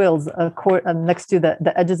plant quills next to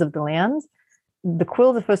the edges of the land. The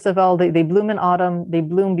quills, first of all, they bloom in autumn. They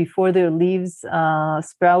bloom before their leaves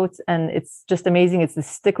sprout, and it's just amazing. It's a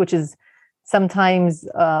stick which is sometimes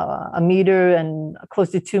a meter and close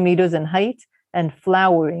to 2 meters in height and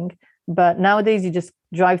flowering. But nowadays, you just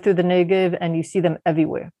drive through the Negev and you see them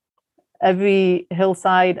everywhere. Every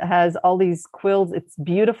hillside has all these quills. It's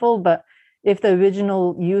beautiful, but if the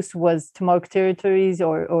original use was to mark territories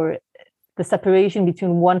or the separation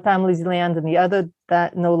between one family's land and the other,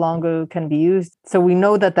 that no longer can be used. So we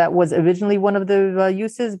know that was originally one of the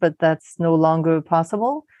uses, but that's no longer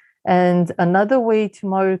possible. And another way to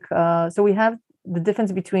mark, so we have the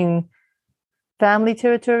difference between family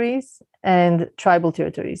territories and tribal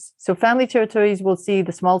territories. So family territories will see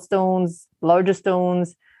the small stones, larger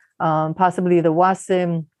stones, possibly the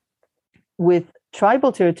wasim. With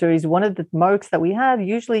tribal territories, one of the marks that we have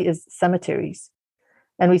usually is cemeteries.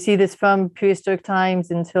 And we see this from prehistoric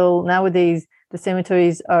times until nowadays. The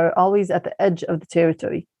cemeteries are always at the edge of the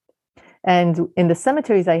territory. And in the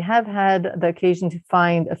cemeteries, I have had the occasion to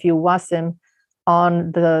find a few wasim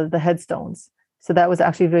on the headstones. So that was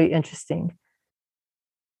actually very interesting.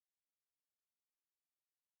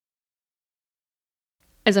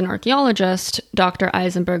 As an archaeologist, Dr.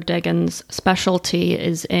 Eisenberg-Degen's specialty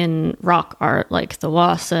is in rock art like the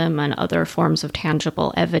wasim and other forms of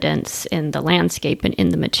tangible evidence in the landscape and in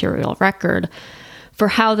the material record for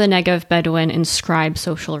how the Negev Bedouin inscribe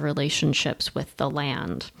social relationships with the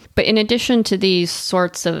land. But in addition to these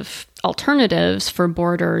sorts of alternatives for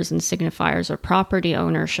borders and signifiers of property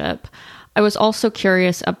ownership, I was also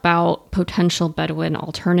curious about potential Bedouin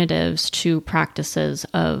alternatives to practices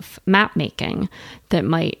of map making that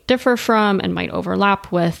might differ from and might overlap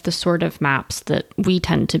with the sort of maps that we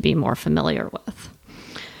tend to be more familiar with.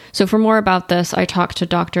 So for more about this, I talked to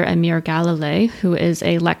Dr. Amir Galaleh, who is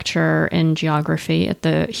a lecturer in geography at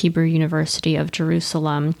the Hebrew University of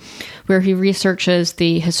Jerusalem, where he researches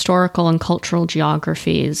the historical and cultural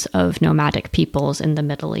geographies of nomadic peoples in the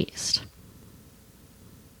Middle East.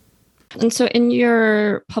 And so in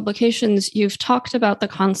your publications, you've talked about the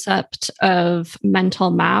concept of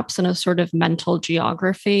mental maps and a sort of mental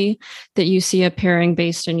geography that you see appearing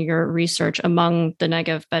based in your research among the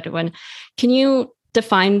Negev Bedouin. Can you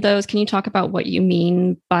define those? Can you talk about what you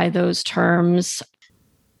mean by those terms?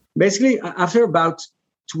 Basically, after about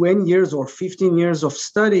 20 years or 15 years of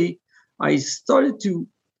study, I started to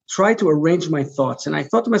try to arrange my thoughts. And I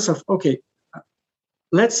thought to myself, okay,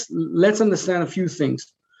 let's understand a few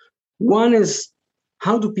things. One is,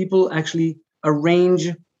 how do people actually arrange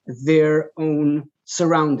their own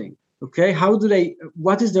surrounding? Okay,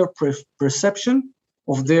 what is their perception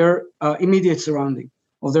of their immediate surrounding,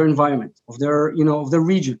 of their environment, of their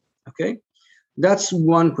region? Okay, that's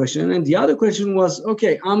one question. And the other question was,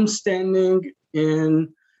 okay, I'm standing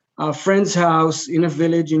in a friend's house in a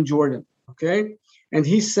village in Jordan. Okay, and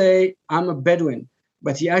he say I'm a Bedouin,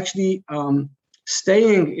 but he actually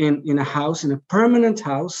staying in a house, in a permanent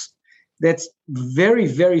house, that's very,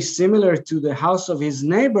 very similar to the house of his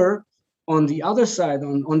neighbor on the other side,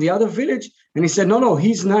 on the other village. And he said, no,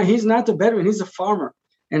 he's not a Bedouin, he's a farmer.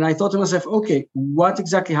 And I thought to myself, okay,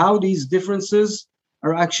 how these differences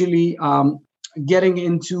are actually getting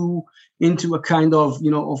into a kind of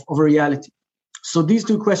a reality. So these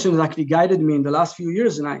two questions actually guided me in the last few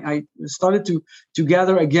years. And I started to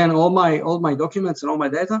gather again all my documents and all my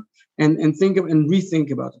data and think of and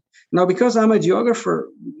rethink about it. Now, because I'm a geographer,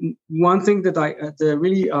 one thing that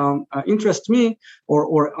really interests me,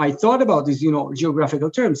 or I thought about is, geographical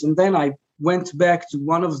terms. And then I went back to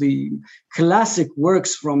one of the classic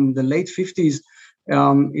works from the late 50s.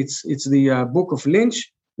 It's the book of Lynch.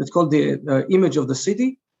 It's called The Image of the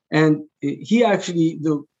City. And he actually,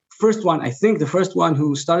 the first one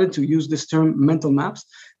who started to use this term mental maps.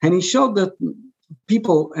 And he showed that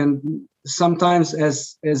people, and sometimes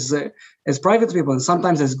as private people and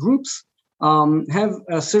sometimes as groups, have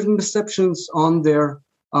certain perceptions on their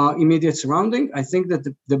immediate surrounding. I think that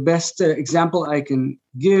the best example I can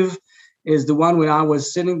give is the one when I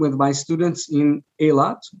was sitting with my students in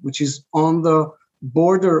Eilat, which is on the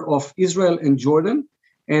border of Israel and Jordan.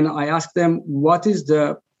 And I asked them, what is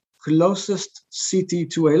the closest city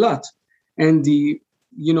to Eilat? And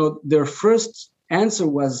their first answer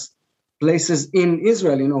was places in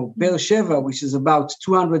Israel, Beersheba, which is about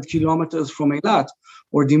 200 kilometers from Eilat,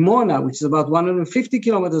 or Dimona, which is about 150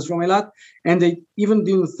 kilometers from Eilat. And they even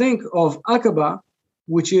didn't think of Aqaba,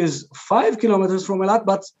 which is 5 kilometers from Eilat,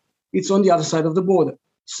 but it's on the other side of the border.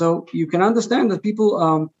 So you can understand that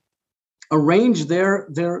people arrange their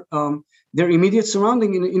immediate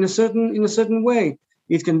surrounding in a certain way.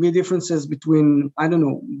 It can be differences between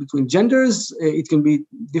genders. It can be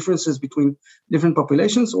differences between different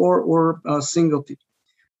populations or single people.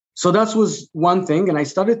 So that was one thing. And I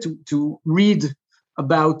started to read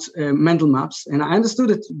about mental maps. And I understood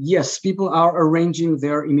that, yes, people are arranging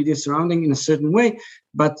their immediate surrounding in a certain way.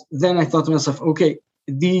 But then I thought to myself, okay,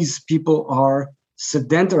 these people are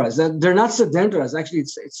sedentarized. They're not sedentarized. Actually,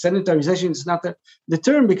 it's sedentarization. It's not the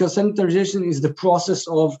term, because sedentarization is the process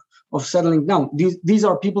of settling down. These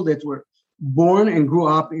are people that were born and grew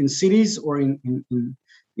up in cities or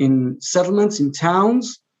in settlements, in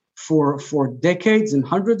towns for decades and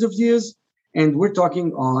hundreds of years. And we're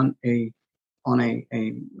talking on a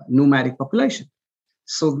nomadic population.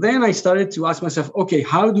 So then I started to ask myself, okay,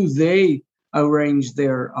 how do they arrange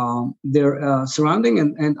their surrounding?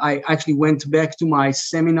 And I actually went back to my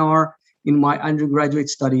seminar in my undergraduate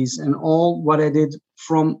studies and all what I did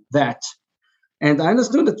from that. And I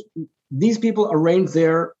understood that these people arrange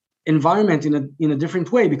their environment in a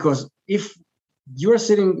different way, because if you're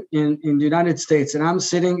sitting in the United States and I'm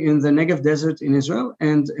sitting in the Negev desert in Israel,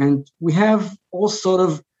 and we have all sort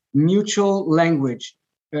of mutual language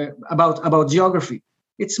about geography.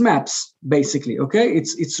 It's maps, basically, okay?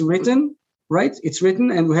 It's written, right? It's written,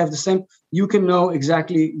 and we have the same. You can know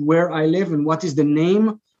exactly where I live and what is the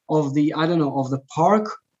name of the park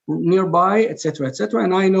nearby, etc., etc.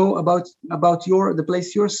 And I know about the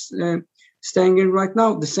place you're staying in right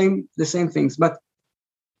now. The same things. But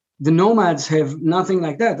the nomads have nothing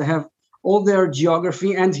like that. They have all their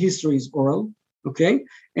geography and history is oral, okay?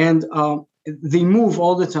 And they move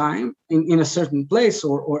all the time in a certain place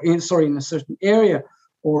or in a certain area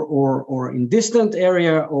or in distant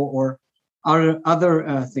area or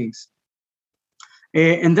other things.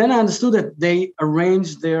 And then I understood that they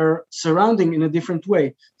arrange their surrounding in a different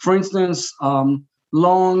way. For instance,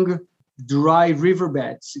 long, dry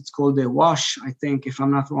riverbeds. It's called a wash, I think, if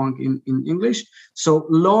I'm not wrong in English. So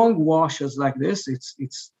long washes like this.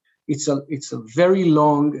 It's a very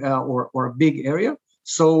long or a big area.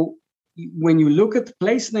 So when you look at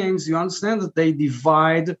place names, you understand that they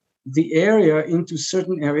divide the area into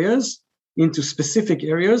certain areas, into specific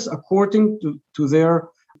areas, according to their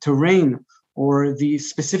terrain or the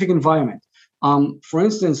specific environment. For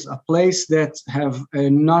instance, a place that have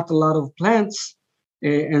not a lot of plants,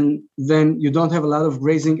 and then you don't have a lot of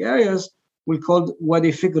grazing areas, we call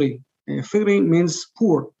Wadi Figri. Figri means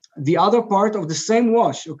poor. The other part of the same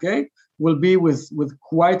wash, okay, will be with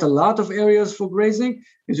quite a lot of areas for grazing,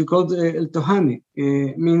 is called El Tohami.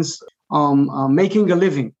 Means making a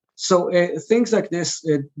living. So things like this,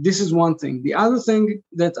 this is one thing. The other thing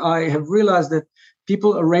that I have realized that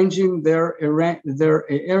people arranging their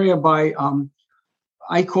area by,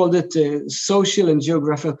 I called it social and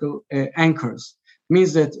geographical anchors.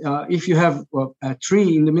 Means that if you have a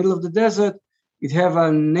tree in the middle of the desert, it have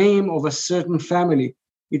a name of a certain family.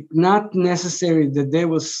 It's not necessary that they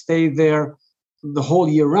will stay there the whole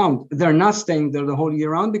year round. They're not staying there the whole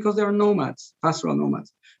year round because they are nomads, pastoral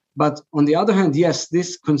nomads. But on the other hand, yes,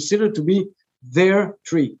 this considered to be their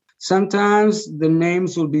tree. Sometimes the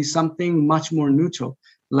names will be something much more neutral,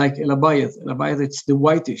 like El Abayad. El Abayad, it's the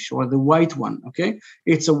whitish or the white one, okay?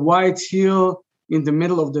 It's a white hill in the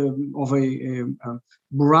middle of a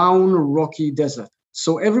brown rocky desert.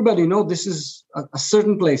 So everybody knows this is a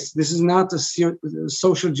certain place. This is not a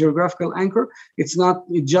social geographical anchor. It's not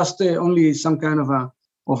just only some kind of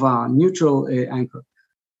a neutral anchor.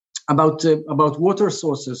 About water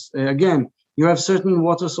sources, again, you have certain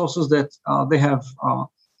water sources that they have a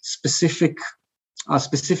specific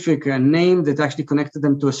name that actually connected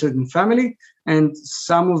them to a certain family, and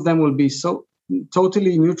some of them will be so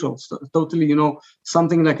totally neutral, totally,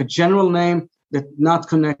 something like a general name that not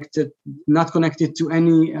connected to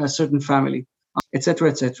any certain family, etc.,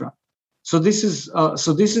 etc. So this is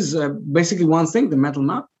basically one thing, the mental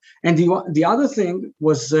map, and the other thing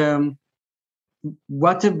was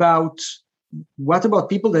what about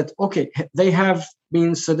people that they have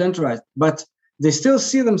been sedentarized, but they still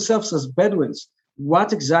see themselves as Bedouins.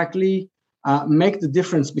 What exactly make the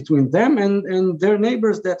difference between them and their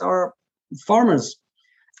neighbors that are farmers?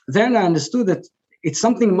 Then I understood that it's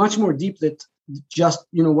something much more deep that just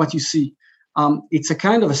what you see. It's a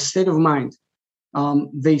kind of a state of mind.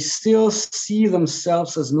 they still see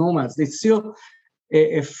themselves as nomads. They still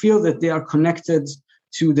feel that they are connected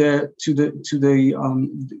to the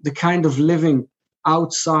kind of living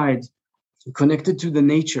outside, connected to the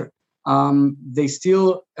nature. They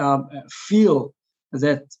still feel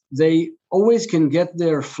that they always can get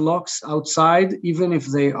their flocks outside, even if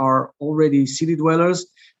they are already city dwellers.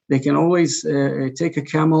 They can always take a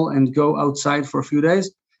camel and go outside for a few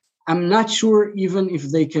days. I'm not sure even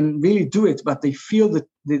if they can really do it, but they feel that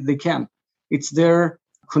they can. It's their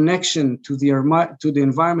connection to the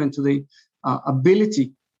environment, to the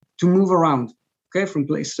ability to move around, okay, from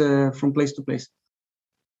place to place.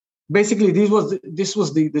 Basically, this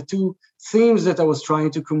was the two themes that I was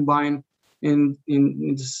trying to combine in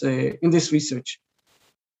this research.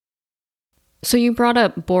 So you brought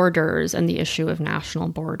up borders and the issue of national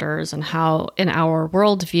borders and how, in our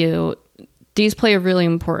worldview, these play a really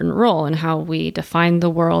important role in how we define the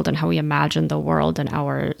world and how we imagine the world in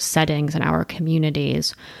our settings and our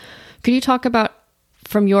communities. Could you talk about,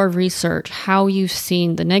 from your research, how you've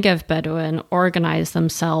seen the Negev Bedouin organize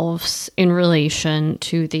themselves in relation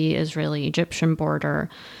to the Israeli-Egyptian border,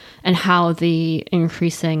 and how the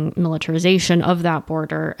increasing militarization of that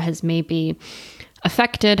border has maybe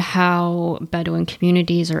affected how Bedouin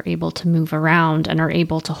communities are able to move around and are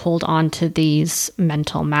able to hold on to these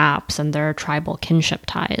mental maps and their tribal kinship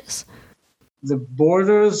ties? The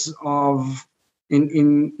borders of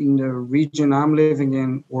in the region I'm living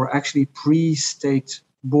in were actually pre-state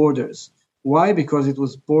borders. Why? Because it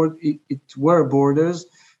were borders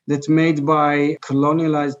that made by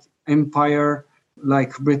colonialized empire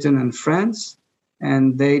like Britain and France,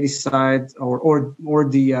 and they decide, or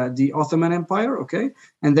the Ottoman Empire, okay,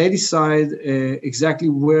 and they decide exactly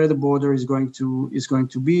where the border is going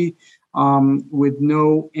to be, with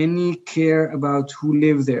no any care about who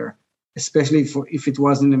lived there, especially if it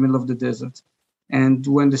was in the middle of the desert. And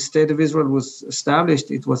when the State of Israel was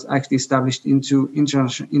established, it was actually established into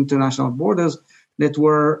international borders that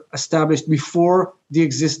were established before the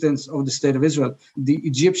existence of the State of Israel. The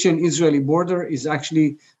Egyptian-Israeli border is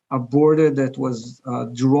actually a border that was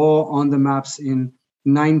drawn on the maps in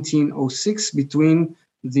 1906 between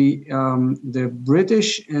the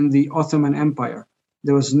British and the Ottoman Empire.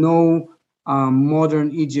 There was no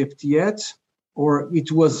modern Egypt yet, or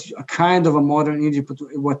it was a kind of a modern Egypt,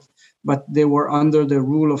 but they were under the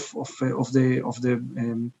rule of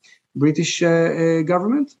the British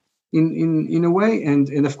government in a way,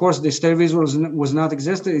 and of course the State of Israel was not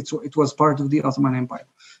existed. It was part of the Ottoman Empire.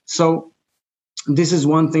 So this is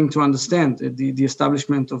one thing to understand. The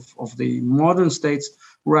establishment of the modern states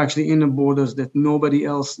were actually in the borders that nobody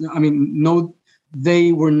else.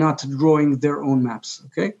 They were not drawing their own maps.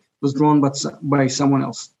 Okay, it was drawn by someone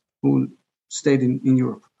else who stayed in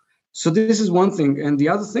Europe. So this is one thing. And the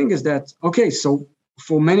other thing is that, okay, so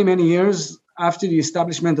for many, many years after the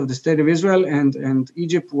establishment of the State of Israel and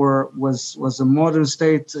Egypt was a modern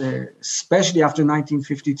state, especially after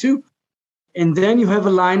 1952. And then you have a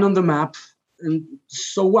line on the map. And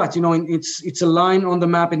so what? It's a line on the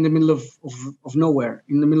map in the middle of nowhere,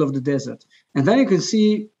 in the middle of the desert. And then you can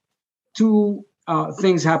see two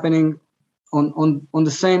things happening on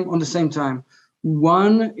the same time.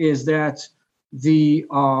 One is that the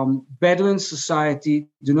Bedouin society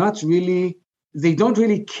don't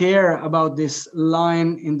really care about this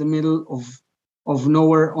line in the middle of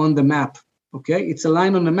nowhere on the map. Okay, it's a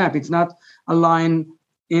line on the map. It's not a line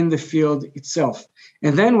in the field itself.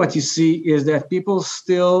 And then what you see is that people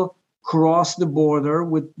still cross the border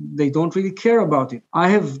they don't really care about it. I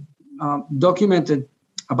have documented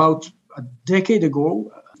about a decade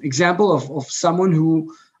ago example of someone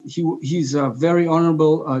who he's a very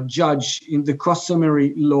honorable judge in the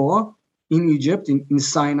customary law in Egypt, in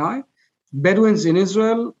Sinai. Bedouins in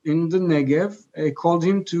Israel, in the Negev, called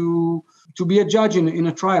him to be a judge in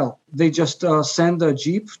a trial. They just sent a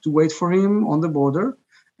jeep to wait for him on the border,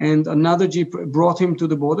 and another jeep brought him to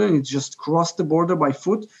the border, and he just crossed the border by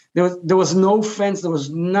foot. There was no fence, there was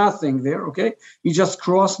nothing there, okay? He just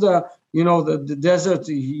crossed the desert.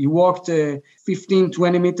 He walked 15,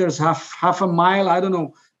 20 meters, half a mile, I don't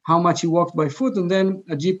know how much he walked by foot, and then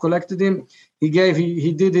a jeep collected him.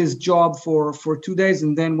 He did his job for 2 days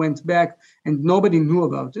and then went back, and nobody knew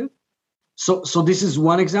about it. So this is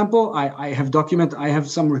one example. I have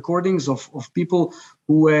some recordings of people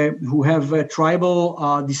who have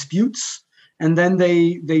tribal disputes, and then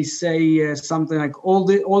they say something like all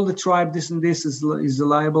the tribe this and this is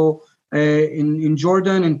liable in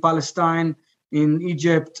Jordan, in Palestine, in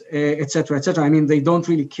Egypt, etc., etc. I mean, they don't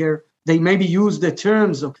really care. They maybe use the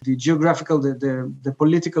terms of the geographical, the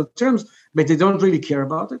political terms, but they don't really care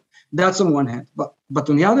about it. That's on one hand. But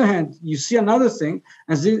on the other hand, you see another thing,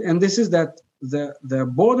 and this is that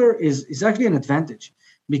the border is actually an advantage,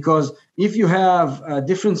 because if you have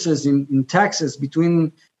differences in taxes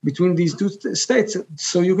between these two states,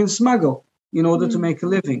 so you can smuggle in order to make a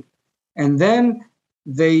living. And then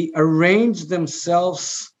they arrange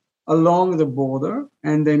themselves along the border,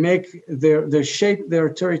 and they make they shape their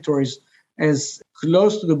territories as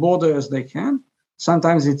close to the border as they can.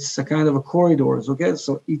 Sometimes it's a kind of a corridors, okay?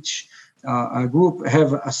 So each group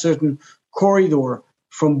have a certain corridor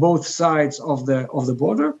from both sides of the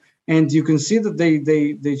border, and you can see that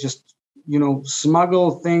they just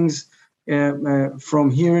smuggle things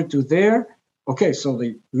from here to there. Okay, so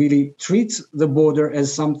they really treat the border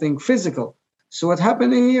as something physical. So what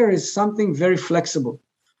happened here is something very flexible.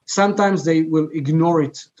 Sometimes they will ignore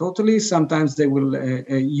it totally. Sometimes they will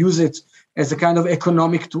use it as a kind of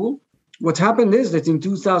economic tool. What happened is that in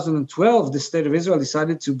 2012, the state of Israel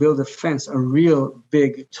decided to build a fence, a real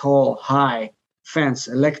big, tall, high fence,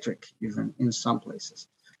 electric even in some places,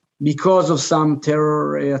 because of some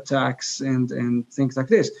terror attacks and things like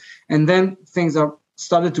this. And then things are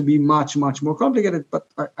started to be much, much more complicated. But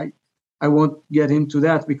I won't get into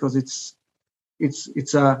that because it's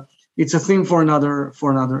a thing for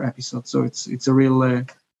another episode. So it's a real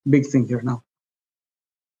big thing here now.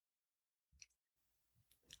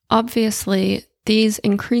 Obviously, these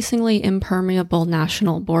increasingly impermeable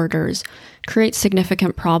national borders create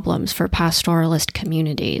significant problems for pastoralist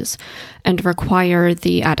communities and require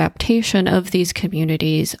the adaptation of these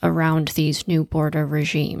communities around these new border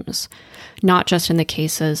regimes, not just in the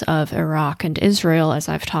cases of Iraq and Israel, as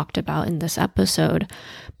I've talked about in this episode,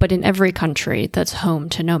 but in every country that's home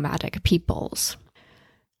to nomadic peoples.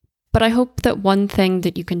 But I hope that one thing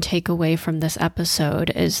that you can take away from this episode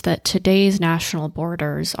is that today's national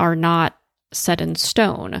borders are not set in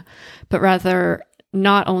stone, but rather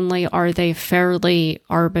not only are they fairly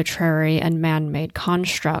arbitrary and man-made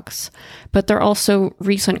constructs, but they're also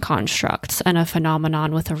recent constructs and a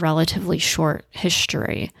phenomenon with a relatively short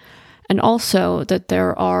history. And also that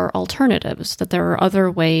there are alternatives, that there are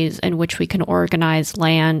other ways in which we can organize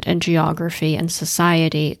land and geography and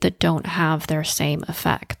society that don't have their same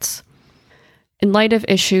effects. In light of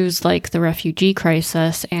issues like the refugee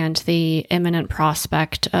crisis and the imminent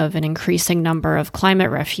prospect of an increasing number of climate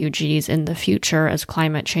refugees in the future as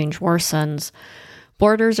climate change worsens,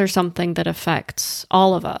 borders are something that affects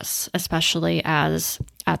all of us, especially as,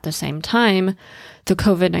 at the same time, the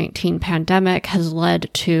COVID-19 pandemic has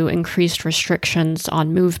led to increased restrictions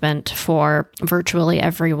on movement for virtually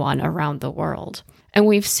everyone around the world. And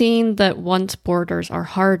we've seen that once borders are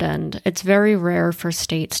hardened, it's very rare for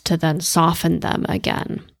states to then soften them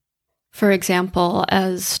again. For example,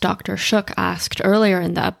 as Dr. Shook asked earlier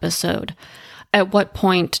in the episode, at what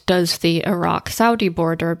point does the Iraq-Saudi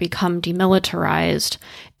border become demilitarized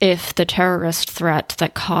if the terrorist threat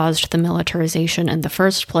that caused the militarization in the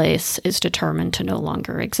first place is determined to no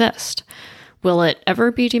longer exist? Will it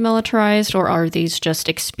ever be demilitarized, or are these just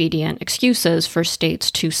expedient excuses for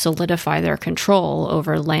states to solidify their control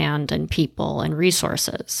over land and people and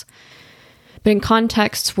resources? But in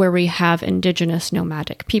contexts where we have indigenous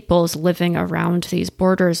nomadic peoples living around these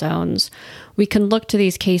border zones, we can look to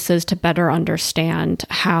these cases to better understand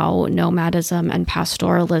how nomadism and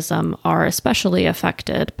pastoralism are especially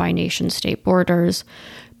affected by nation-state borders,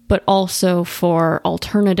 but also for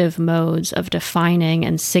alternative modes of defining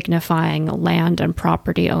and signifying land and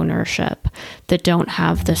property ownership that don't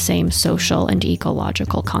have the same social and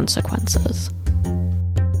ecological consequences.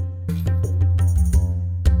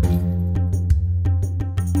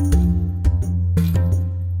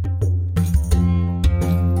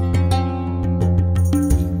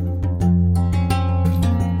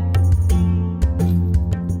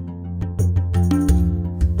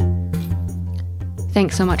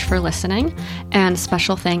 Thanks so much for listening, and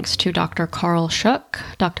special thanks to Dr. Carl Shook,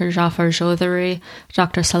 Dr. Jafar Jodhary,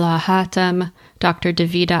 Dr. Salah Hatem, Dr.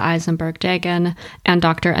 Davida Eisenberg-Degen, and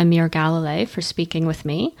Dr. Amir Galaleh for speaking with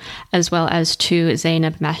me, as well as to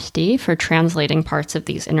Zainab Mehdi for translating parts of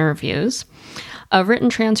these interviews. A written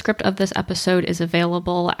transcript of this episode is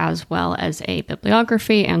available, as well as a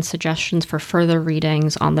bibliography and suggestions for further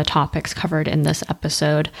readings on the topics covered in this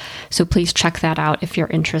episode. So please check that out if you're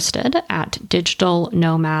interested at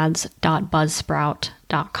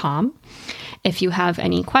digitalnomads.buzzsprout.com. If you have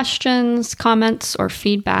any questions, comments, or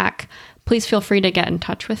feedback, please feel free to get in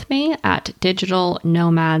touch with me at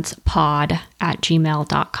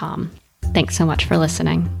digitalnomadspod@gmail.com. Thanks so much for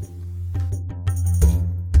listening.